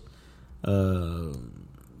catch. You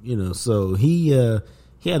know, so he had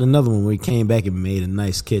another one where he came back and made a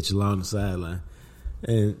nice catch along the sideline.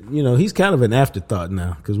 And, you know, he's kind of an afterthought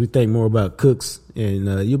now because we think more about Cooks.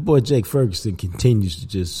 And your boy Jake Ferguson continues to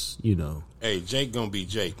just, you know. Hey, Jake going to be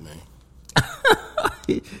Jake, man.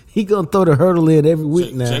 he going to throw the hurdle in every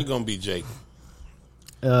week now. Jake going to be Jake.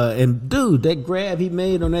 And, dude, that grab he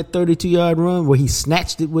made on that 32-yard run where he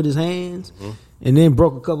snatched it with his hands and then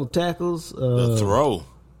broke a couple tackles. The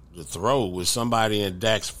throw was somebody in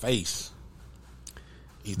Dak's face.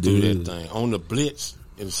 He threw that thing. On the blitz,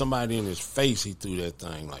 and somebody in his face, he threw that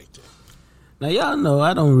thing like that. Now, y'all know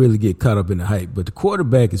I don't really get caught up in the hype, but the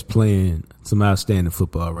quarterback is playing some outstanding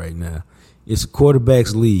football right now. It's a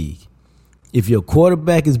quarterback's league. If your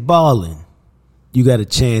quarterback is balling, you got a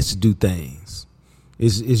chance to do things.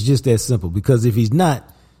 It's just that simple. Because if he's not,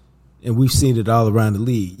 and we've seen it all around the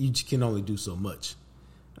league, you can only do so much.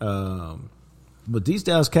 But these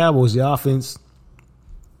Dallas Cowboys, the offense,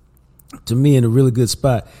 to me, in a really good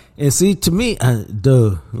spot. And see, to me,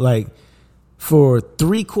 like for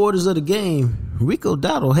 3/4 of the game, Rico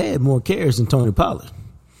Dowdle had more carries than Tony Pollard.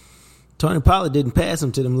 Tony Pollard didn't pass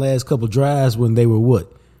him to them last couple drives when they were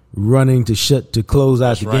running to close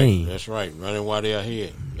out the game. That's right, running while they're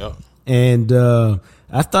ahead. Yep. And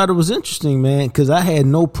I thought it was interesting, man, because I had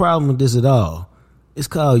no problem with this at all. It's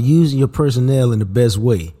called using your personnel in the best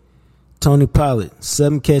way Tony Pollard,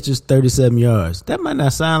 7 catches, 37 yards. That might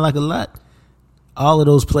not sound like a lot. All of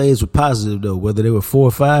those plays were positive, though, whether they were 4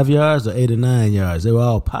 or 5 yards or 8 or 9 yards. They were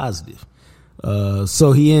all positive.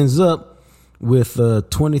 So he ends up with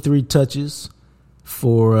 23 touches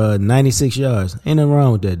for 96 yards. Ain't nothing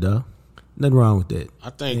wrong with that, dog. Nothing wrong with that. I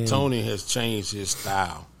think Tony has changed his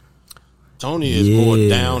style. Tony is more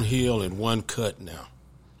downhill in one cut now.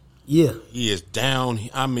 Yeah. He is down.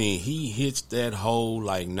 I mean, he hits that hole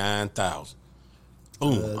like 9,000.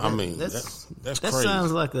 Boom. I mean, that's that crazy.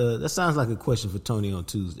 Sounds like a question for Tony on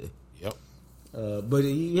Tuesday. Yep. But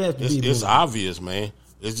you have to It's obvious, man.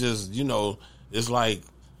 It's just, it's like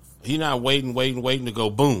he not waiting to go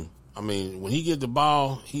boom. I mean, when he get the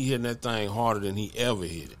ball, he hitting that thing harder than he ever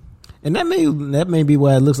hit it. And that may be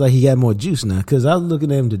why it looks like he got more juice now. Because I was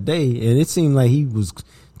looking at him today, and it seemed like he was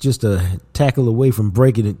just a tackle away from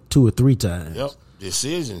breaking it 2 or 3 times. Yep,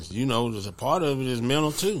 decisions. There's a part of it is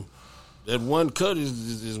mental too. That one cut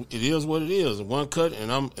is what it is. One cut,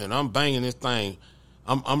 and I'm banging this thing.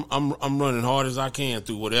 I'm running hard as I can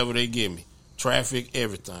through whatever they give me, traffic,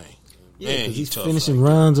 everything. Yeah, man, he's finishing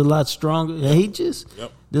runs a lot stronger. And he just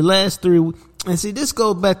the last 3 and see, this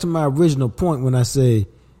goes back to my original point when I say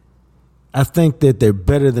I think that they're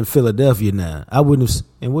better than Philadelphia now. I wouldn't have,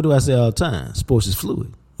 and what do I say all the time? Sports is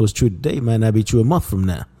fluid. What's true today might not be true a month from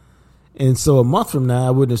now. And so a month from now,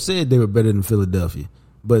 I wouldn't have said they were better than Philadelphia.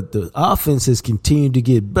 But the offense has continued to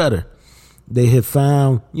get better. They have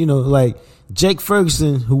found, like Jake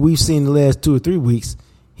Ferguson, who we've seen the last 2 or 3 weeks,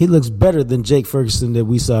 he looks better than Jake Ferguson that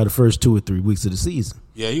we saw the first 2 or 3 weeks of the season.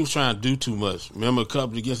 Yeah, he was trying to do too much. Remember a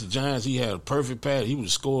couple against the Giants, he had a perfect pass. He would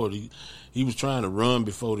have scored. He was trying to run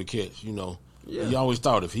before the catch, Yeah. He always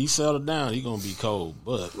thought if he settled down, he's going to be cold.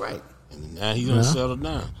 But and now he's going to settle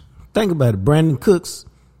down. Think about it. Brandon Cooks,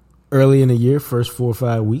 early in the year, first 4 or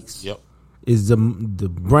 5 weeks. Yep. Is the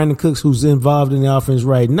Brandon Cooks who's involved in the offense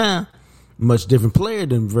right now, much different player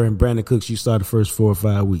than Brandon Cooks you saw the first 4 or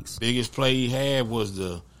 5 weeks. Biggest play he had was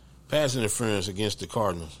the pass interference against the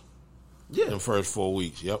Cardinals. Yeah. In the first 4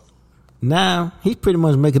 weeks, yep. Now, he's pretty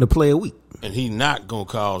much making a play a week. And he's not going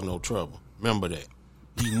to cause no trouble. Remember that.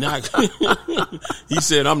 He not. He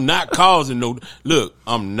said, I'm not causing no. Look,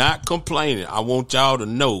 I'm not complaining. I want y'all to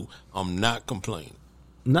know I'm not complaining.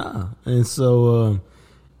 Nah. And so,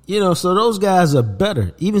 so those guys are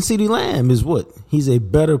better. Even CeeDee Lamb is what? He's a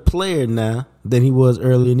better player now than he was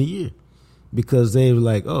early in the year. Because they were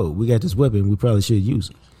like, oh, we got this weapon. We probably should use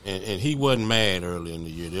it. And he wasn't mad early in the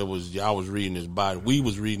year. I was reading his body. We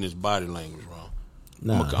was reading his body language wrong.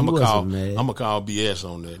 Nah, I'm gonna call BS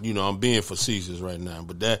on that. I'm being facetious right now,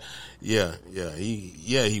 but that,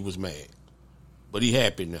 he was mad, but he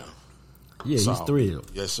happy now. Yeah, he's thrilled.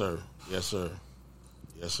 Yes, sir. Yes, sir.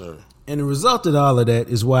 Yes, sir. And the result of all of that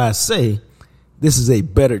is why I say this is a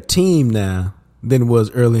better team now than it was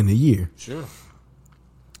early in the year. Sure.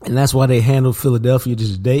 And that's why they handled Philadelphia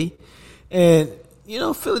today. And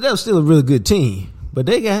Philadelphia's still a really good team, but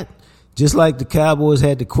they got, just like the Cowboys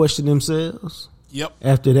had to question themselves. Yep.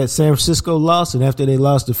 After that San Francisco loss and after they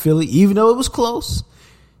lost to Philly, even though it was close,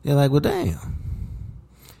 they're like, well, damn.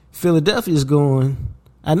 Philadelphia's going,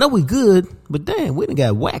 I know we good, but damn, we done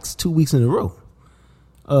got waxed 2 weeks in a row.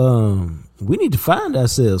 We need to find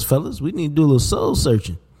ourselves, fellas. We need to do a little soul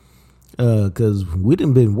searching because we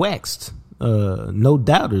done been waxed. No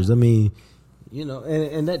doubters. I mean,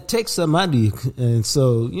 and that takes something out of you. And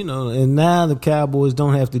so, and now the Cowboys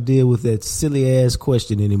don't have to deal with that silly ass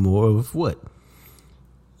question anymore of what?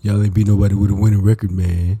 Y'all ain't beat nobody with a winning record,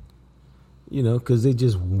 man. Because they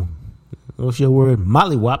just, what's your word,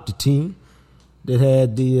 mollywopped the team that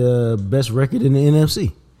had the best record in the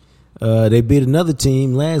NFC. They beat another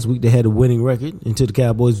team last week that had a winning record until the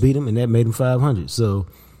Cowboys beat them, and that made them 500. So,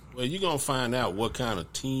 well, you're going to find out what kind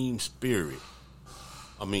of team spirit,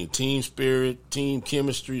 team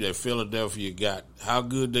chemistry that Philadelphia got, how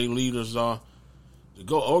good their leaders are.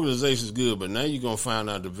 The organization is good, but now you're going to find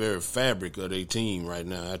out the very fabric of their team right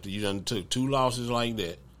now after you done took 2 losses like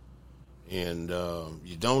that. And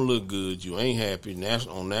you don't look good. You ain't happy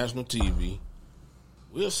on national TV.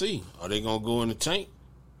 We'll see. Are they going to go in the tank?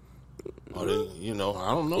 Are they, I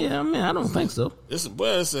don't know. Yeah, I don't think so. It's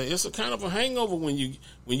a kind of a hangover when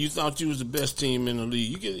you thought you was the best team in the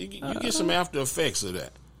league. You get some after effects of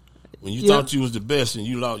that. When you thought you was the best and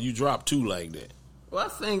you dropped 2 like that.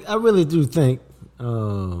 Well, I really do think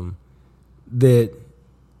that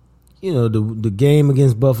the game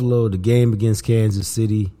against Buffalo, the game against Kansas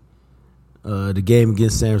City, the game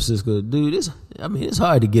against San Francisco, dude, it's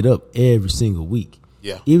hard to get up every single week.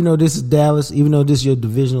 Yeah. Even though this is Dallas, even though this is your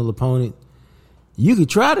divisional opponent, you can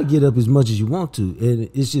try to get up as much as you want to, and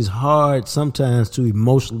it's just hard sometimes to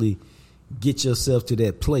emotionally get yourself to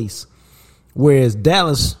that place. Whereas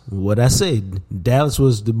Dallas, what I said, Dallas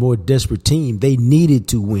was the more desperate team. They needed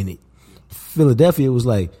to win it. Philadelphia was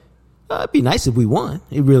like, it'd be nice if we won.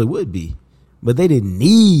 It really would be. But they didn't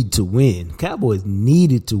need to win. Cowboys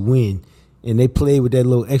needed to win. And they played with that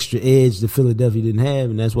little extra edge that Philadelphia didn't have,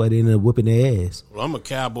 and that's why they ended up whooping their ass. Well, I'm a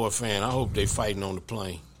Cowboy fan. I hope they fighting on the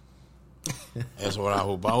plane. That's what I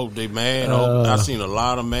hope. I hope they mad. I've seen a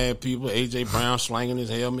lot of mad people. A.J. Brown slanging his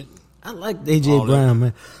helmet. I like A.J. Brown,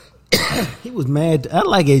 man. He was mad. I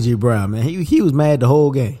like A.J. Brown, man. He was mad the whole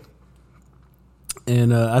game.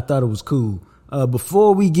 And I thought it was cool.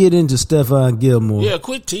 Before we get into Stephon Gilmore. Yeah,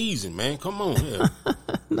 quit teasing, man. Come on. Yeah.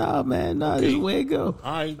 No, man. No, okay. This is the way it go.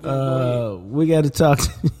 All right. Go we got to talk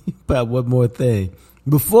about one more thing.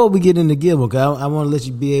 Before we get into Gilmore, because I want to let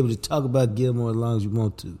you be able to talk about Gilmore as long as you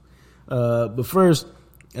want to. But first,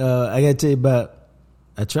 I got to tell you about,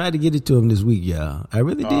 I tried to get it to him this week, y'all. I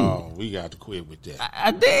really did. Oh, we got to quit with that.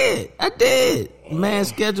 I did. Man's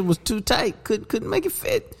schedule was too tight. Couldn't make it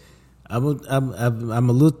fit. I'm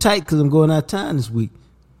a little tight because I'm going out of town this week.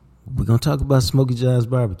 We're going to talk about Smokey John's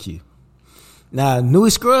barbecue. Now,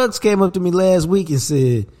 Newey Scruggs came up to me last week and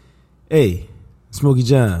said, "Hey, Smokey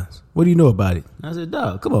John's, what do you know about it?" I said,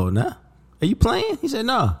 "Dog, come on now. Are you playing?" He said,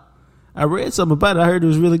 "No. I read something about it. I heard it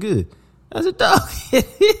was really good." I said, "Dog,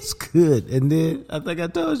 it's good." And then I think I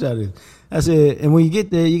told y'all this. I said, "And when you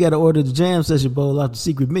get there, you got to order the Jam Session Bowl off the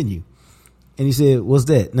secret menu." And he said, "What's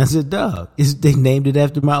that?" And I said, "Dog, they named it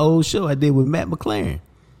after my old show I did with Matt McLaren."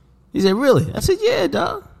 He said, "Really?" I said, "Yeah,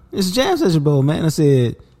 dog. It's a Jam Session Bowl, man."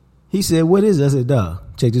 He said, "What is it?" I said, "Dog,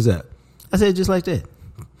 check this out." I said, just like that.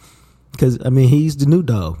 Because, he's the new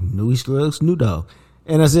dog. Newey Scruggs, new dog.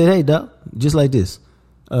 And I said, "Hey, dog, just like this.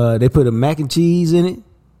 They put a mac and cheese in it,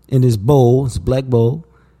 in this bowl. It's a black bowl.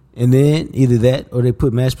 And then either that or they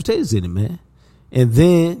put mashed potatoes in it, man. And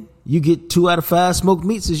then you get 2 out of 5 smoked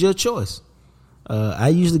meats is your choice. I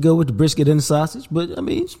usually go with the brisket and the sausage, but,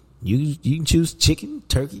 you can choose chicken,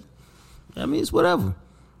 turkey. It's whatever."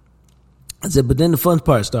 I said, but then the fun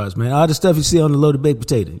part starts, man. All the stuff you see on the loaded baked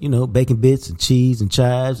potato, bacon bits and cheese and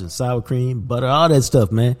chives and sour cream, butter, all that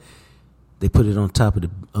stuff, man. They put it on top of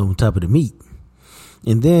the meat.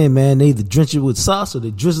 And then, man, they either drench it with sauce or they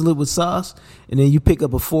drizzle it with sauce, and then you pick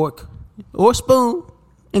up a fork or a spoon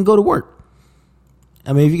and go to work.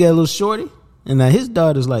 If you got a little shorty, and now his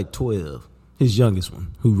daughter's like 12, his youngest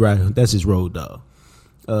one, that's his road dog.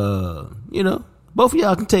 Both of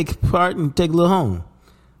y'all can take part and take a little home.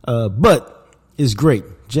 But it's great.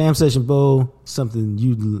 Jam Session Bowl, something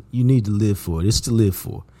you need to live for. It's to live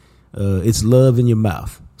for. It's love in your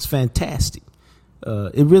mouth. It's fantastic.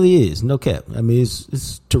 It really is. No cap.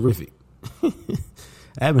 It's terrific.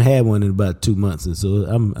 I haven't had one in about 2 months, and so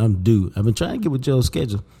I'm due. I've been trying to get with Joe's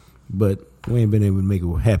schedule, but we ain't been able to make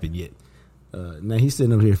it happen yet. Now he's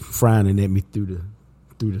sitting up here frowning at me through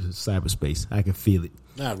the cyberspace. I can feel it.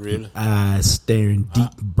 Not really. Eyes staring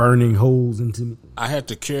deep, burning holes into me. I had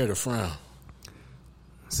to carry the frown.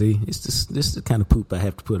 See, this is the kind of poop I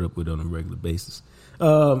have to put up with on a regular basis.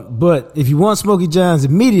 But if you want Smokey John's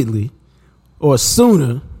immediately or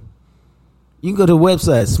sooner, you can go to the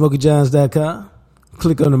website, SmokeyJohns.com.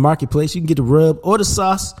 Click on the marketplace. You can get the rub or the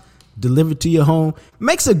sauce delivered to your home.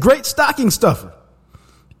 Makes a great stocking stuffer.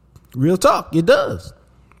 Real talk, it does.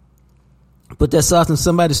 Put that sauce in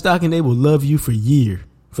somebody's stocking, they will love you for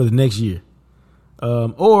the next year.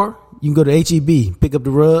 Or you can go to H-E-B, pick up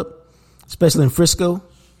the rub, especially in Frisco.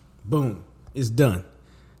 Boom, it's done.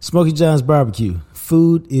 Smokey John's Barbecue.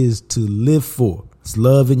 Food is to live for. It's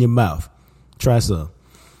love in your mouth. Try some.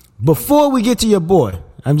 Before we get to your boy,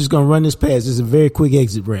 I'm just going to run this past. This is a very quick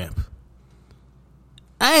exit ramp.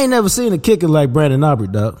 I ain't never seen a kicker like Brandon Aubrey,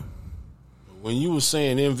 dog. When you were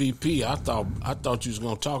saying MVP, I thought you was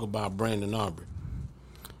going to talk about Brandon Aubrey.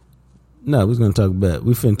 No, we was going to talk about.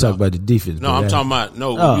 We finna talk about the defense. No, I'm talking about.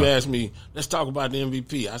 No, when you asked me, let's talk about the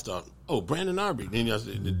MVP. I thought, Brandon Aubrey. Then I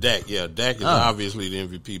said the Dak. Yeah, Dak is obviously the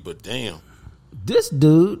MVP. But damn, this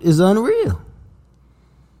dude is unreal.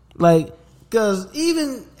 Like, because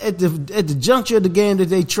even at the juncture of the game that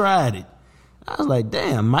they tried it, I was like,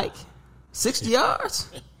 damn, Mike, 60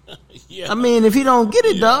 yards. Yeah. If he don't get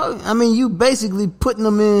it, dog, you basically putting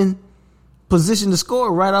them in position to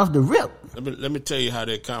score right off the rip. Let me tell you how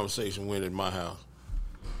that conversation went at my house.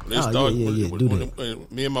 When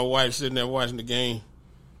me and my wife sitting there watching the game,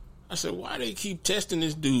 I said, why they keep testing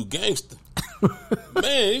this dude gangster?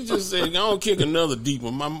 Man, he just said, I don't kick another deep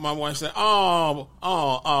one. My wife said,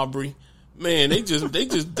 Aubrey. Man, they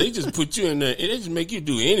just put you in there and they just make you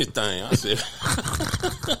do anything. I said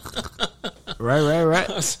Right.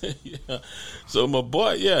 I said, yeah. So my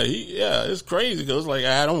boy, it's crazy because it's like,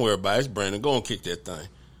 don't worry about it. It's Brandon. Go and kick that thing.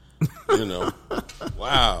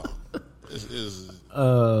 Wow.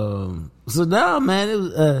 So now, man, it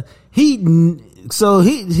was,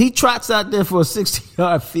 he trots out there for a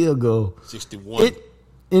 60-yard field goal. 61.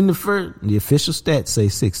 The official stats say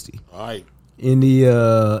 60. All right. In the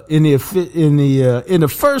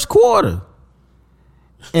first quarter.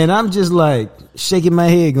 And I'm just like shaking my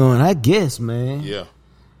head going, I guess, man. Yeah.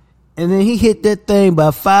 And then he hit that thing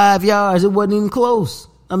by 5 yards. It wasn't even close.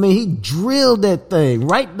 I mean, he drilled that thing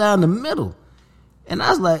right down the middle. And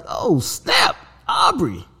I was like, oh, snap,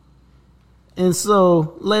 Aubrey. And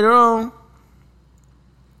so later on,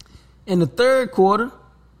 in the third quarter,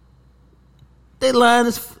 they line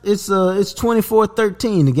it's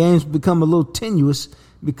 24-13. The game's become a little tenuous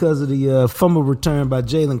because of the fumble return by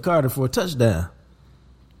Jalen Carter for a touchdown.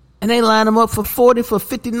 And they line him up for 40 for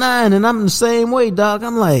 59, and I'm the same way, dog.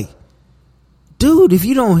 I'm like, dude, if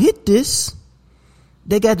you don't hit this,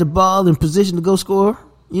 they got the ball in position to go score,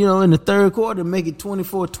 in the third quarter, make it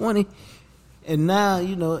 24-20. And now,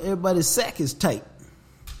 everybody's sack is tight.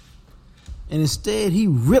 And instead, he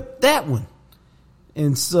ripped that one.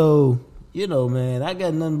 And so, man, I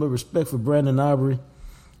got nothing but respect for Brandon Aubrey.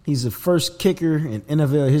 He's the first kicker in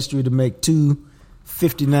NFL history to make 2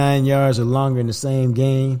 59 yards or longer in the same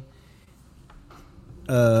game.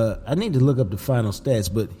 I need to look up the final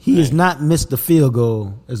stats, but he has not missed a field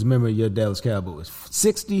goal as a member of your Dallas Cowboys.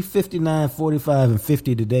 60, 59, 45, and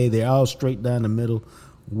 50 today. They're all straight down the middle.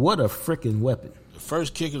 What a freaking weapon. The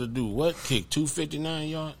first kicker to do what? Kick 2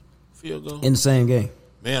 59-yard field goal? In the same game.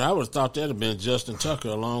 Man, I would have thought that would have been Justin Tucker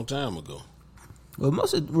a long time ago. Well,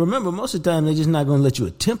 most of the time, they're just not going to let you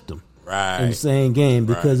attempt them in the same game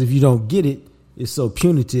because if you don't get it, it's so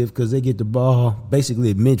punitive because they get the ball basically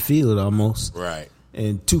at midfield almost. Right.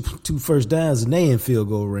 And two first downs and they in field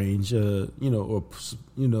goal range, able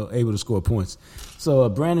to score points. So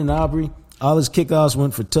Brandon Aubrey, all his kickoffs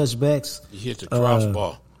went for touchbacks. He hit the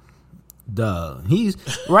crossbar. He's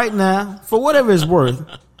right now, for whatever it's worth,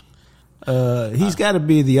 he's got to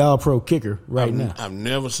be the All-Pro kicker now. I've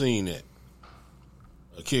never seen that.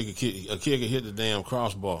 A kicker hit the damn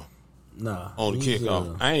crossbar. On the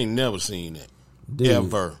kickoff. I ain't never seen that. Dude,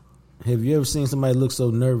 ever. Have you ever seen somebody look so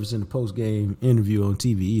nervous in a post-game interview on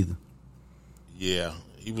TV either? Yeah.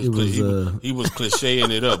 He was clicheing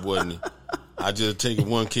it up, wasn't he? I just take it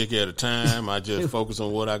one kick at a time. I just focus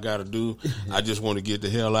on what I got to do. I just want to get the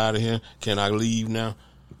hell out of here. Can I leave now?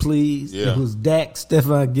 Please. Yeah. It was Dak,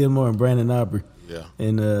 Stephon Gilmore, and Brandon Aubrey. Yeah.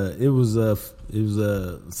 And it was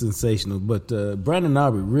sensational. But Brandon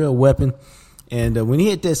Aubrey, real weapon. And when he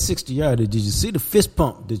hit that 60-yarder, did you see the fist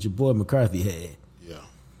pump that your boy McCarthy had? Yeah.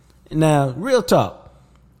 Now, real talk.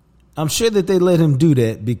 I'm sure that they let him do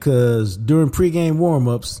that because during pregame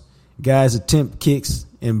warm-ups, guys attempt kicks,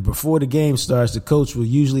 and before the game starts, the coach will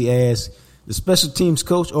usually ask the special teams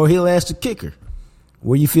coach, or he'll ask the kicker,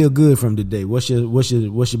 "Where you feel good from today? What's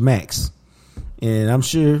your max?" And I'm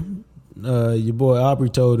sure your boy Aubrey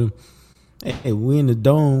told him, "Hey, we in the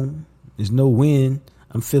dome. There's no wind.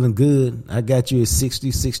 I'm feeling good. I got you at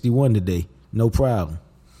 60, 61 today. No problem."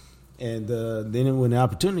 And then when the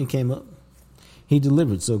opportunity came up, he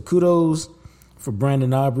delivered. So kudos for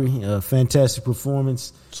Brandon Aubrey. Fantastic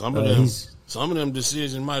performance. Some of them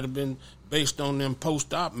decisions might have been based on them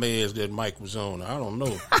post-op meds that Mike was on. I don't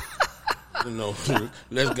know.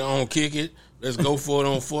 Let's go on, kick it. Let's go for it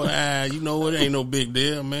on 4. It ain't no big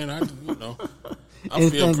deal, man. I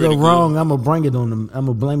Anything go wrong, I'm gonna blame it on the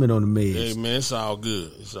meds. Hey man, it's all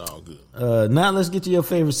good. It's all good. Now let's get to your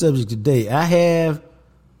favorite subject today. I have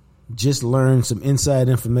just learned some inside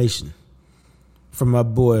information from my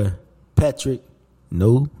boy Patrick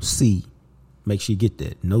No C. Make sure you get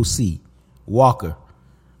that. No C. Walker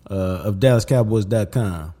of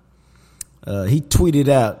DallasCowboys.com. He tweeted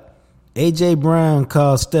out, A.J. Brown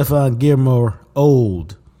called Stephon Gilmore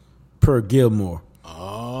old per Gilmore.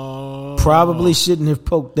 Oh. Probably shouldn't have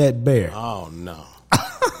poked that bear. Oh, no.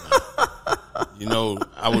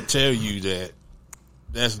 I would tell you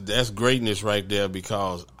that's greatness right there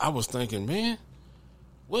because I was thinking, man,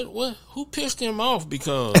 who pissed him off?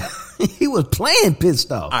 Because he was playing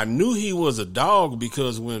pissed off. I knew he was a dog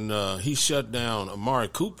because when he shut down Amari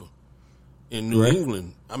Cooper in New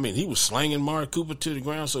England, I mean, he was slanging Amari Cooper to the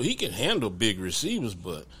ground so he can handle big receivers,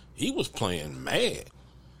 but he was playing mad.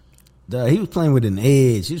 He was playing with an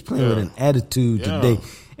edge. He was playing with an attitude today.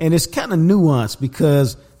 And it's kind of nuanced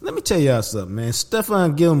because, let me tell y'all something, man.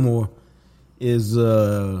 Stephon Gilmore is,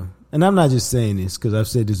 and I'm not just saying this because I've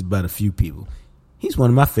said this about a few people. He's one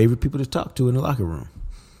of my favorite people to talk to in the locker room.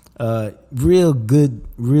 Real good,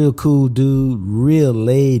 real cool dude, real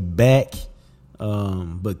laid back.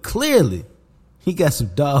 But clearly he got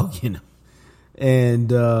some dog in him.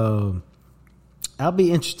 And I'll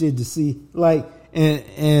be interested to see, like,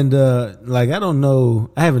 like, I don't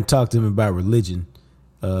know, I haven't talked to him about religion,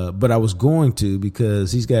 but I was going to,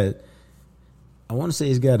 because I want to say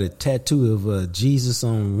he's got a tattoo of Jesus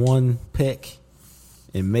on one pec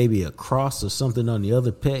and maybe a cross or something on the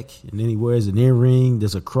other pec, and then he wears an earring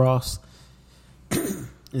that's a cross.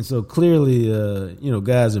 And so clearly,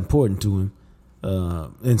 God's important to him.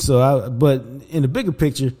 But in the bigger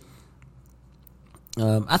picture,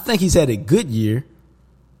 I think he's had a good year,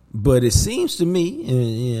 but it seems to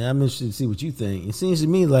me, and I'm interested to see what you think, it seems to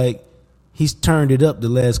me like he's turned it up the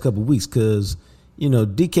last couple of weeks, because,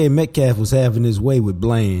 DK Metcalf was having his way with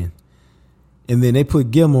Bland, and then they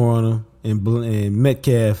put Gilmore on him, and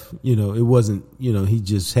Metcalf, it wasn't, he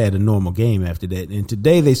just had a normal game after that. And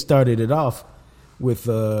today they started it off with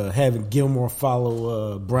having Gilmore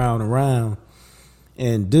follow Brown around.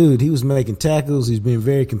 And, dude, he was making tackles. He's been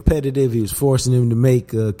very competitive. He was forcing him to make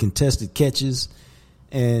contested catches.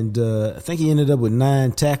 And I think he ended up with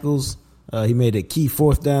 9 tackles. He made a key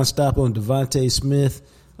 4th down stop on Devontae Smith.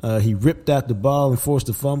 He ripped out the ball and forced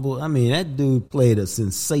a fumble. I mean, that dude played a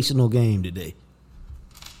sensational game today.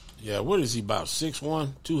 Yeah, what is he, about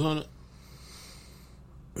 6'1", 200?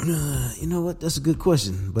 You know what? That's a good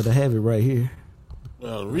question, but I have it right here.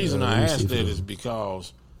 Well, the reason I asked that is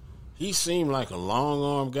because he seemed like a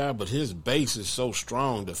long-arm guy, but his base is so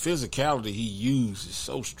strong. The physicality he used is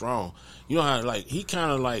so strong. You know how, like, he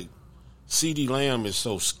kind of like CeeDee Lamb is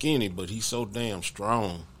so skinny, but he's so damn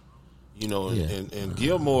strong. And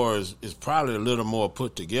Gilmore is probably a little more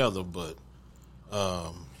put together, but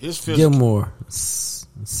his physical... Gilmore,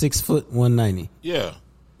 6 foot 190. Yeah.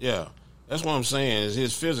 That's what I'm saying. Is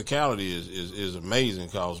his physicality is amazing,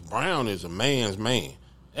 because Brown is a man's man.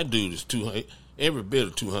 That dude is every bit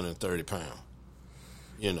of 230 pounds.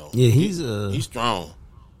 Yeah, he's strong.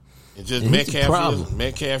 And just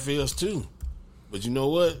Metcalf is too. But you know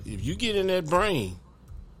what? If you get in that brain,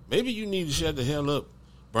 maybe you need to shut the hell up,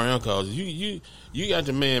 Brown, because you got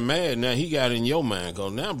the man mad. Now he got in your mind,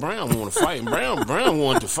 because now Brown want to fight. And Brown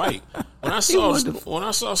wanted to fight. When I saw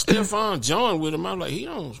Stephon John with him, I was like, he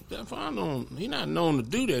not known to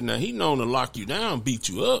do that. Now he known to lock you down, beat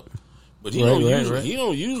you up, but he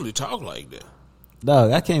don't usually talk like that.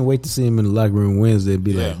 Dog, I can't wait to see him in the locker room Wednesday and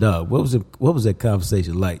be like, dog, what was that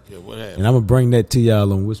conversation like? Yeah, what happened? And I'm gonna bring that to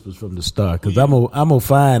y'all on Whispers from the Start, because I'm gonna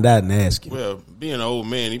find out and ask you. Well, being an old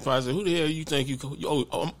man, he probably said, "Who the hell you think you?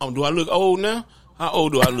 Do I look old now? How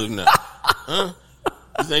old do I look now? Huh?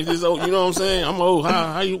 You think this old? You know what I'm saying? I'm old.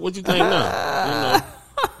 How you? What you think now?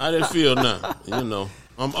 How that feel now?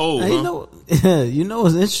 I'm old. You know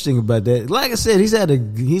what's interesting about that? Like I said,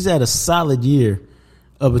 he's had a solid year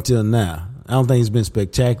up until now. I don't think he's been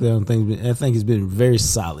spectacular. I think he's been very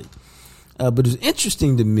solid. But it's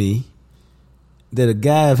interesting to me that a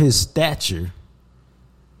guy of his stature,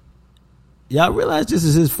 y'all realize this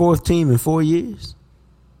is his 4th team in 4 years?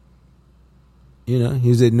 He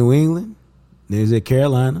was at New England, then he was at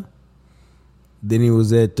Carolina, then he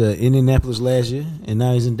was at Indianapolis last year, and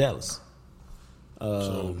now he's in Dallas.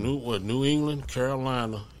 New England,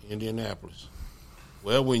 Carolina, Indianapolis.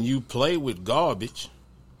 Well, when you play with garbage,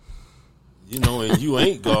 and you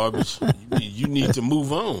ain't garbage, you need to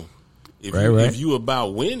move on. If you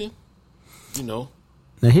about winning, Now,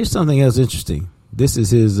 here's something else interesting. This is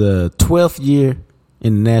his 12th year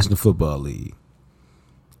in the National Football League.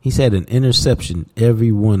 He's had an interception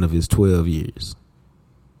every one of his 12 years.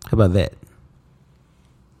 How about that?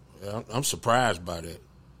 Yeah, I'm surprised by that.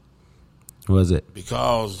 What is it?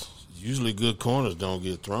 Because usually good corners don't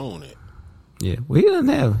get thrown at. Yeah, well, he doesn't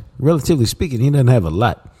have, relatively speaking, he doesn't have a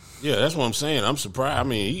lot. Yeah, that's what I'm saying. I'm surprised. I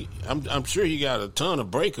mean, I'm sure he got a ton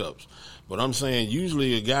of breakups, but I'm saying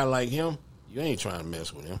usually a guy like him, you ain't trying to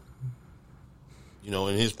mess with him.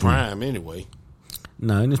 In his prime anyway.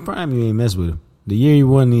 No, in his prime, you ain't mess with him. The year he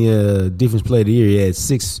won the Defense Player of the Year, he had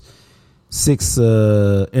six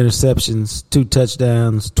interceptions, 2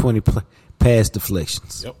 touchdowns, 20 pass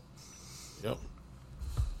deflections. Yep.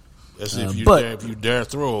 That's if you dare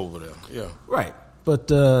throw over there. Yeah. Right.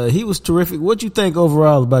 But he was terrific. What you think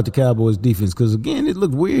overall about the Cowboys' defense? Because, again, it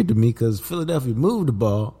looked weird to me because Philadelphia moved the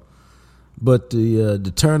ball, but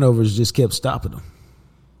the turnovers just kept stopping them.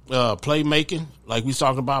 Playmaking, like we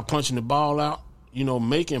talking about punching the ball out,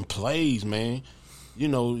 making plays, man.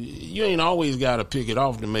 You ain't always got to pick it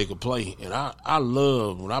off to make a play. And I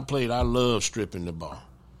love stripping the ball.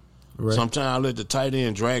 Right. Sometimes I let the tight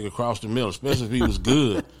end drag across the middle, especially if he was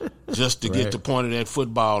good, just to get the point of that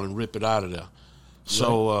football and rip it out of there.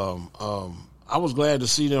 So I was glad to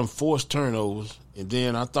see them force turnovers, and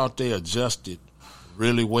then I thought they adjusted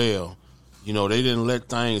really well. You know, they didn't let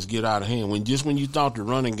things get out of hand. When you thought the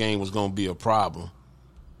running game was going to be a problem,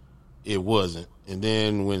 it wasn't. And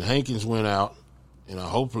then when Hankins went out, and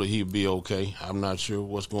hopefully he'll be okay. I'm not sure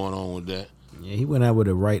what's going on with that. Yeah, he went out with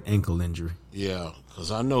a right ankle injury. Yeah,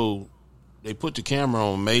 because I know they put the camera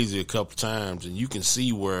on Maisie a couple times, and you can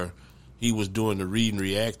see where he was doing the read and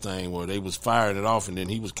react thing where they was firing it off, and then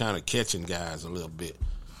he was kind of catching guys a little bit.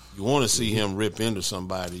 You want to see him rip into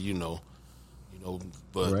somebody,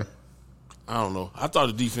 but right. I don't know. I thought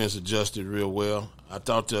the defense adjusted real well. I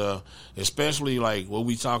thought, especially like what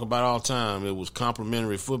we talk about all the time, it was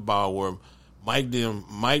complimentary football where Mike, the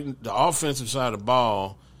offensive side of the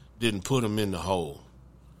ball didn't put him in the hole.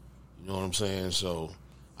 You know what I'm saying? So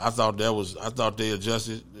I thought they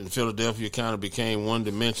adjusted, and Philadelphia kind of became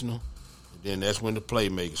one-dimensional. And then that's when the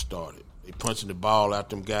playmaking started. They punching the ball out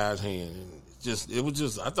them guys' hand. And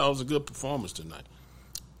I thought it was a good performance tonight.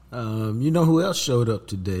 You know who else showed up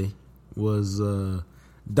today was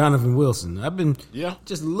Donovan Wilson. I've been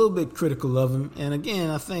just a little bit critical of him. And,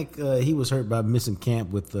 again, I think he was hurt by missing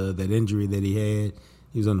camp with that injury that he had.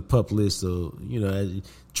 He was on the PUP list. So,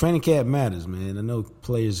 training camp matters, man. I know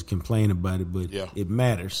players complain about it, but it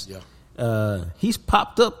matters. Yeah. He's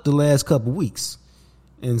popped up the last couple weeks.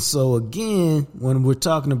 And so, again, when we're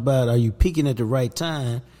talking about are you peaking at the right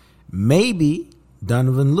time, maybe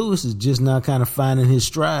Donovan Lewis is just now kind of finding his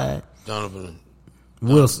stride. Donovan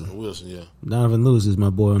Wilson, yeah. Donovan Lewis is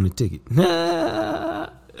my boy on the ticket.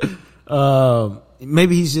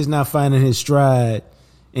 Maybe he's just not finding his stride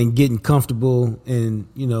and getting comfortable, and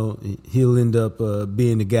he'll end up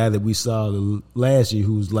being the guy that we saw last year,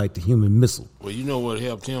 who's like the human missile. Well, you know what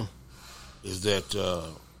helped him is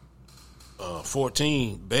that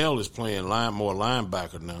 14 Bell is playing more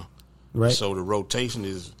linebacker now, right? So the rotation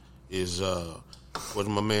is what's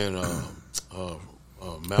my man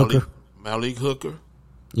Malik Hooker.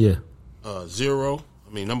 Yeah.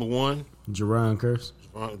 Number 1. Javon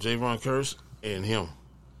Curse, and him.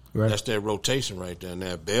 Right. That's that rotation right there.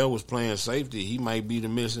 Now, if Bell was playing safety, he might be the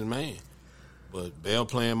missing man. But Bell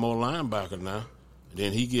playing more linebacker now. And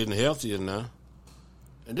then he getting healthier now.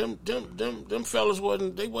 And them fellas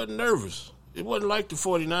wasn't nervous. It wasn't like the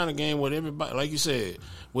 49er game where everybody, like you said,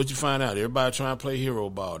 what you find out, everybody trying to play hero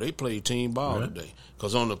ball. They played team ball today.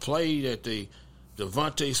 Because on the play that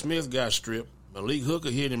Devontae Smith got stripped, Malik Hooker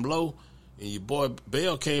hit him low, and your boy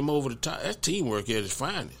Bell came over the top. That's teamwork at its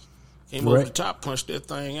finest. Came over the top, punched that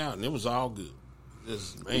thing out, and it was all good.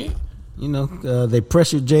 They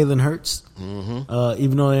pressured Jalen Hurts. Mm-hmm.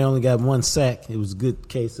 Even though they only got 1 sack, it was a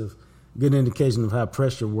good indication of how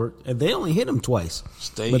pressure worked. And they only hit him twice,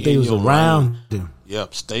 but they was around him.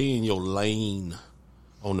 Yep, stay in your lane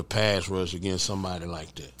on the pass rush against somebody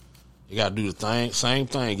like that. You got to do the same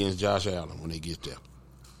thing against Josh Allen when they get there.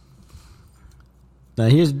 Now,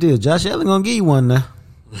 here's the deal. Josh Allen going to give you one now.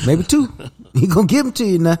 Maybe 2. He going to give them to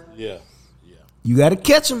you now. Yeah. You got to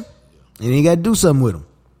catch him, and you got to do something with him.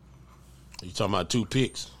 You talking about 2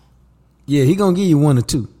 picks? Yeah, he going to give you 1 or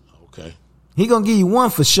 2. Okay. He going to give you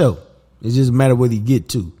 1 for sure. It just a matter whether you get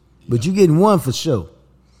 2. But you getting 1 for sure.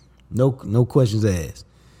 No questions asked.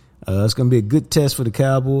 It's going to be a good test for the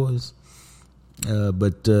Cowboys.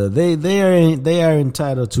 But they are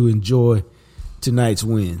entitled to enjoy tonight's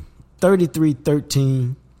win.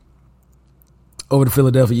 33-13 over the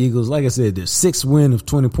Philadelphia Eagles. Like I said, their 6th win of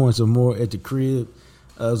 20 points or more at the crib.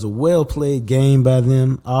 It was a well-played game by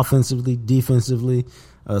them, offensively, defensively,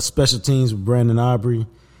 special teams with Brandon Aubrey.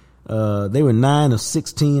 They were 9 of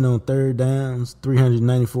 16 on third downs,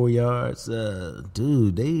 394 yards.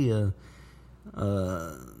 The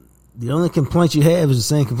only complaint you have is the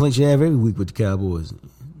same complaint you have every week with the Cowboys.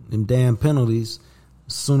 Them damn penalties,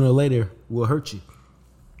 sooner or later, will hurt you.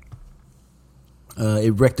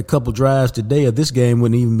 It wrecked a couple drives today, or this game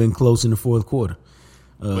wouldn't even been close in the fourth quarter.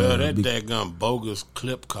 That daggum bogus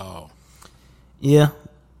clip call. Yeah.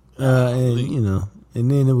 And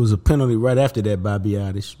then there was a penalty right after that by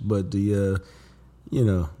Biotish. But the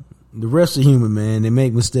refs are human, man. They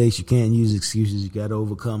make mistakes. You can't use excuses. You got to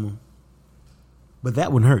overcome them. But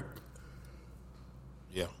that one hurt.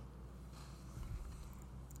 Yeah.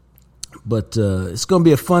 But it's going to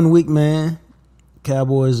be a fun week, man.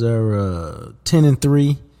 Cowboys are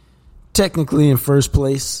 10-3, technically in first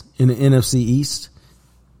place in the NFC East.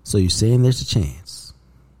 So you're saying there's a chance.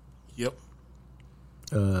 Yep.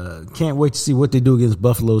 Can't wait to see what they do against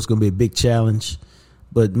Buffalo. It's going to be a big challenge.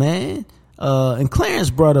 But, man, and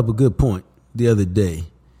Clarence brought up a good point the other day.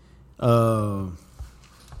 When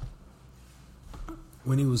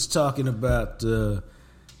he was talking about,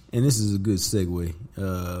 and this is a good segue.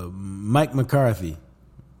 Mike McCarthy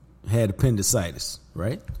had appendicitis,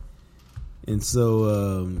 right? And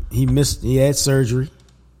so he had surgery,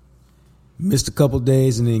 missed a couple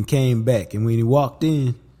days, and then came back. And when he walked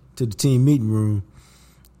in to the team meeting room,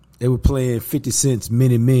 they were playing 50 Cent's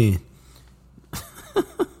Many Men,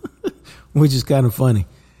 which is kind of funny.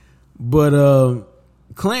 But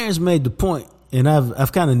Clarence made the point, and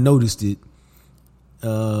I've kind of noticed it,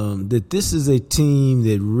 that this is a team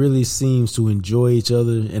that really seems to enjoy each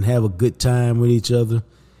other and have a good time with each other.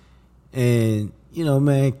 And, you know,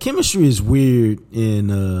 man, chemistry is weird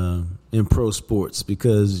in pro sports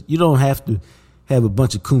because you don't have to have a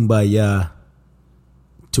bunch of kumbaya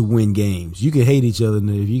to win games. You can hate each other, and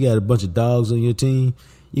if you got a bunch of dogs on your team,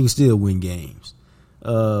 you can still win games.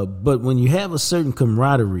 But when you have a certain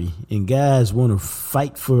camaraderie and guys want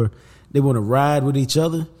to they want to ride with each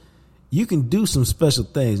other, you can do some special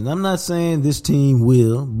things. And I'm not saying this team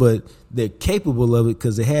will, but they're capable of it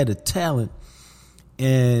because they had the talent.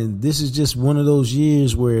 And this is just one of those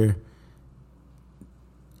years where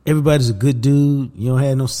everybody's a good dude. You don't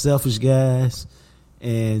have no selfish guys.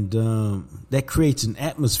 And that creates an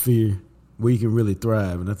atmosphere where you can really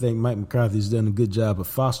thrive. And I think Mike McCarthy's done a good job of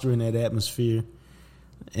fostering that atmosphere.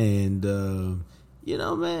 And, you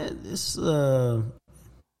know, man, it's you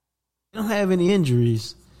don't have any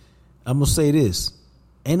injuries. I'm going to say this.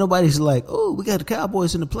 Ain't nobody's like, oh, we got the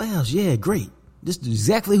Cowboys in the playoffs. Yeah, great. This is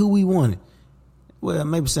exactly who we wanted. Well,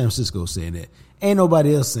 maybe San Francisco's saying that. Ain't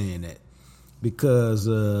nobody else saying that. Because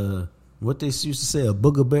what they used to say, a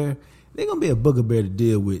booger bear, they're going to be a booger bear to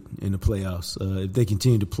deal with in the playoffs if they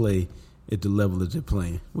continue to play at the level that they're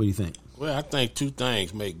playing. What do you think? Well, I think two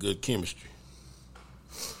things make good chemistry.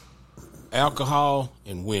 Alcohol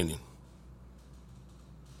and winning.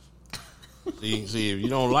 See, if you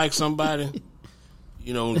don't like somebody,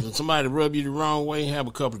 you know, somebody rub you the wrong way, have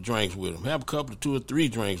a couple of drinks with them. Have a couple of 2 or 3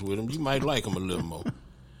 drinks with them. You might like them a little more.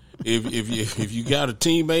 If you got a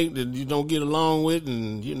teammate that you don't get along with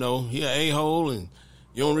and, you know, he an a-hole and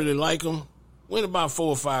you don't really like him, win about 4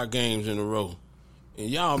 or 5 games in a row. And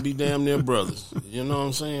y'all be damn near brothers. You know what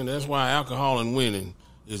I'm saying? That's why alcohol and winning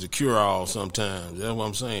is a cure-all sometimes. That's what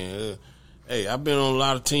I'm saying. Hey, I've been on a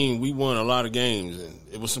lot of teams. We won a lot of games, and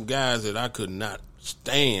it was some guys that I could not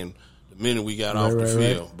stand the minute we got off the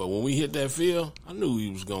field. Right. But when we hit that field, I knew he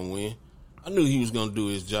was going to win. I knew he was going to do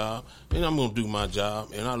his job, and I'm going to do my job,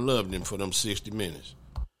 and I loved him for them 60 minutes.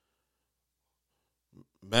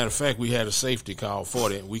 Matter of fact, we had a safety called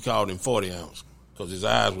 40. We called him 40 ounce because his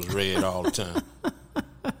eyes was red all the time.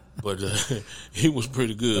 But he was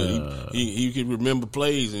pretty good. He could remember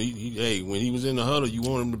plays, and hey, when he was in the huddle, you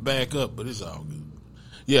want him to back up, but it's all good.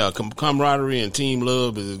 Yeah, camaraderie and team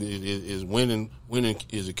love is winning. Winning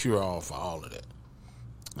is a cure-all for all of that.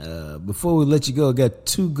 Before we let you go, I got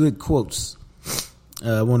 2 good quotes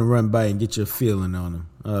I want to run by and get your feeling on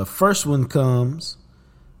them. First one comes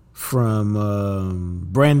from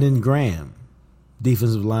Brandon Graham,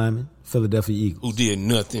 defensive lineman, Philadelphia Eagles. Who did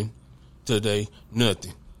nothing today,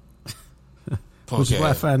 nothing. Which is why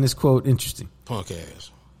I find this quote interesting. Punk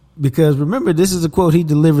ass. Because remember, this is a quote he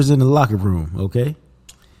delivers in the locker room, okay?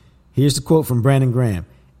 Here's the quote from Brandon Graham.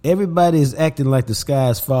 Everybody is acting like the sky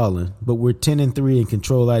is falling, but we're 10-3 and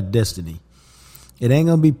control our destiny. It ain't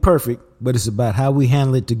going to be perfect, but it's about how we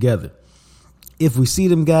handle it together. If we see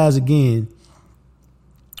them guys again,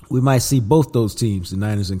 we might see both those teams, the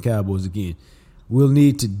Niners and Cowboys, again. We'll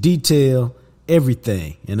need to detail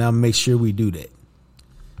everything, and I'll make sure we do that.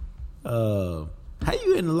 How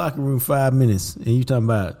you in the locker room 5 minutes and you talking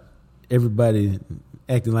about everybody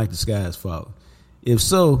acting like the sky is falling? If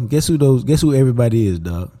so, guess who everybody is,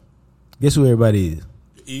 dog? Guess who everybody is?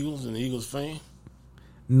 The Eagles and the Eagles fan?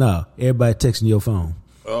 No, everybody texting your phone.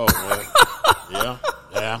 Oh, well,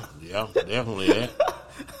 yeah, definitely that.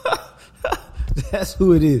 That's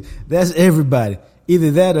who it is. That's everybody.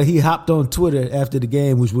 Either that or he hopped on Twitter after the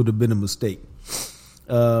game, which would have been a mistake.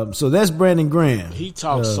 So that's Brandon Graham. He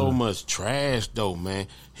talks so much trash, though, man.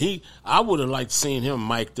 I would have liked seeing him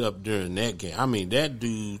mic'd up during that game. I mean, that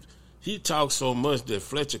dude, he talks so much that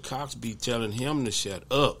Fletcher Cox be telling him to shut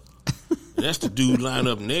up. And that's the dude lined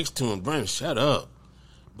up next to him. Brandon, shut up.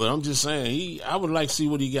 But I'm just saying, I would like to see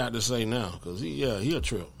what he got to say now because he a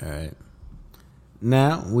trip. All right.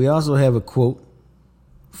 Now, we also have a quote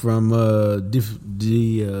from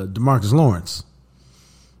DeMarcus Lawrence.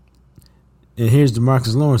 And here's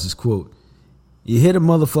DeMarcus Lawrence's quote. You hit a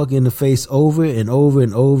motherfucker in the face over and over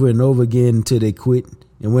and over and over again until they quit.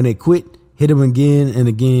 And when they quit, hit them again and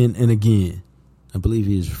again and again. I believe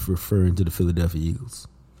he is referring to the Philadelphia Eagles.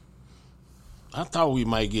 I thought we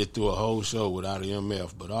might get through a whole show without an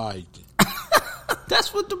MF, but all right.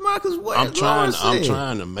 That's what DeMarcus Ware. I'm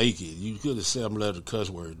trying to make it. You could have 7-letter cuss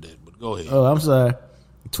word that, but go ahead. Oh, I'm sorry.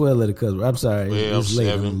 12-letter cuss word. I'm sorry. 12,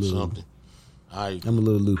 7, something. I'm a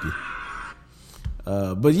little loopy.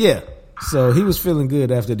 But yeah, so he was feeling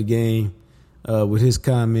good after the game with his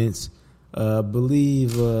comments. I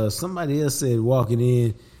believe somebody else said walking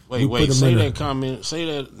in. Wait, say that comment. Say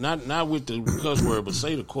that, not with the cuss word, but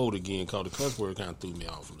say the quote again, because the cuss word kind of threw me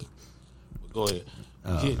off a little. But go ahead.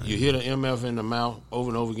 You hit an MF in the mouth over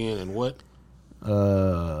and over again, and what?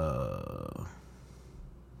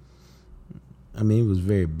 I mean, it was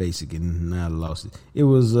very basic, and now I lost it. It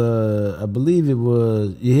was, I believe it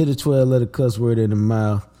was, you hit a 12-letter cuss word in the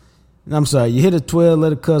mouth. I'm sorry, you hit a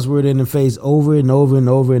 12-letter cuss word in the face over and over and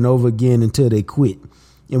over and over again until they quit.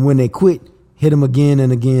 And when they quit, hit them again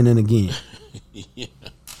and again and again. Yeah.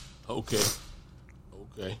 Okay.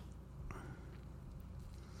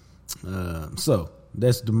 So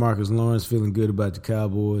that's DeMarcus Lawrence feeling good about the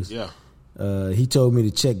Cowboys. Yeah. He told me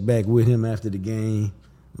to check back with him after the game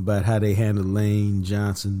about how they handled Lane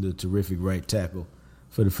Johnson, the terrific right tackle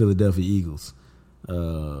for the Philadelphia Eagles.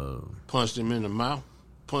 Punched him in the mouth.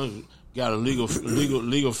 Got a legal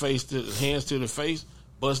face hands to the face.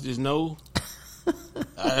 Bust his nose.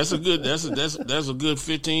 That's a good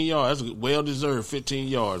 15 yards. That's a well deserved 15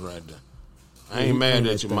 yards right there. I ain't mad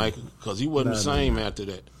at you, Michael, because he wasn't the same after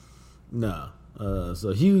that. No.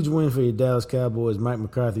 So huge win for your Dallas Cowboys. Mike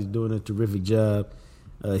McCarthy's doing a terrific job.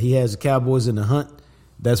 He has the Cowboys in the hunt.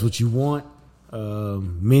 That's what you want.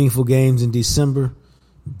 Meaningful games in December,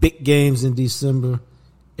 big games in December.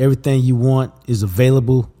 Everything you want is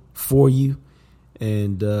available for you.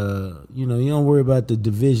 And, you don't worry about the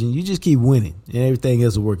division. You just keep winning, and everything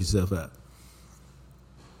else will work itself out.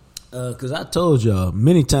 Because I told y'all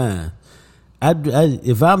many times,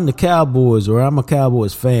 if I'm the Cowboys or I'm a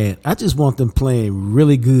Cowboys fan, I just want them playing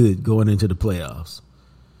really good going into the playoffs.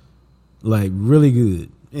 Like, really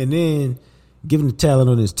good. And then, given the talent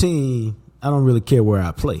on this team, I don't really care where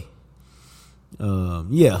I play.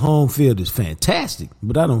 Home field is fantastic,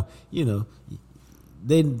 but I don't,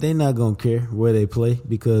 they're not going to care where they play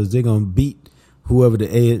because they're going to beat whoever the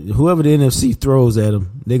NFC throws at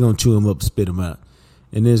them. They're going to chew them up, spit them out.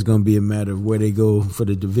 And then it's going to be a matter of where they go for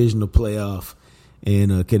the divisional playoff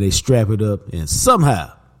and can they strap it up and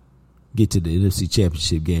somehow get to the NFC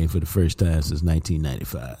Championship game for the first time since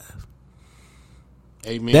 1995.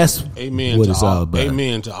 Amen. That's amen what to it's all about.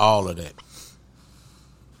 Amen to all of that.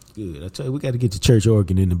 Good. I tell you, we got to get the church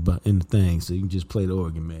organ in the thing so you can just play the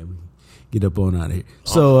organ, man. We get up on out of here.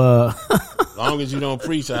 So, as long as you don't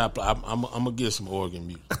preach, I'm gonna get some organ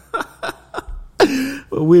music.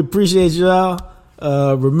 Well, we appreciate y'all.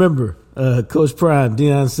 Remember, Coach Prime,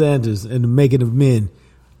 Deion Sanders, and the Making of Men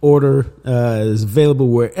order is available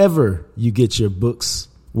wherever you get your books,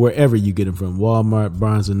 wherever you get them from, Walmart,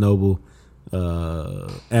 Barnes & Noble,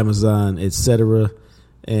 Amazon, etc.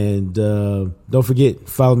 And don't forget,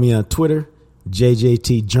 follow me on Twitter,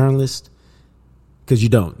 JJT Journalist, because you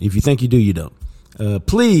don't. If you think you do, you don't.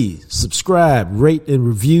 Please subscribe, rate, and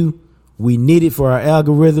review. We need it for our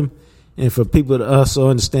algorithm and for people to also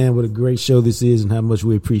understand what a great show this is and how much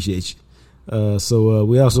we appreciate you. So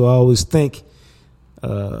we also always thank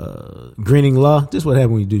Greening Law. This is what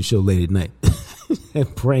happens when you do the show late at night.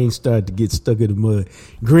 That brain started to get stuck in the mud.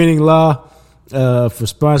 Greening Law for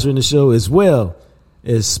sponsoring the show, as well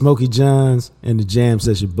as Smokey John's and the Jam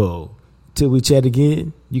Session Bowl. Till we chat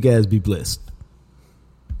again, you guys be blessed.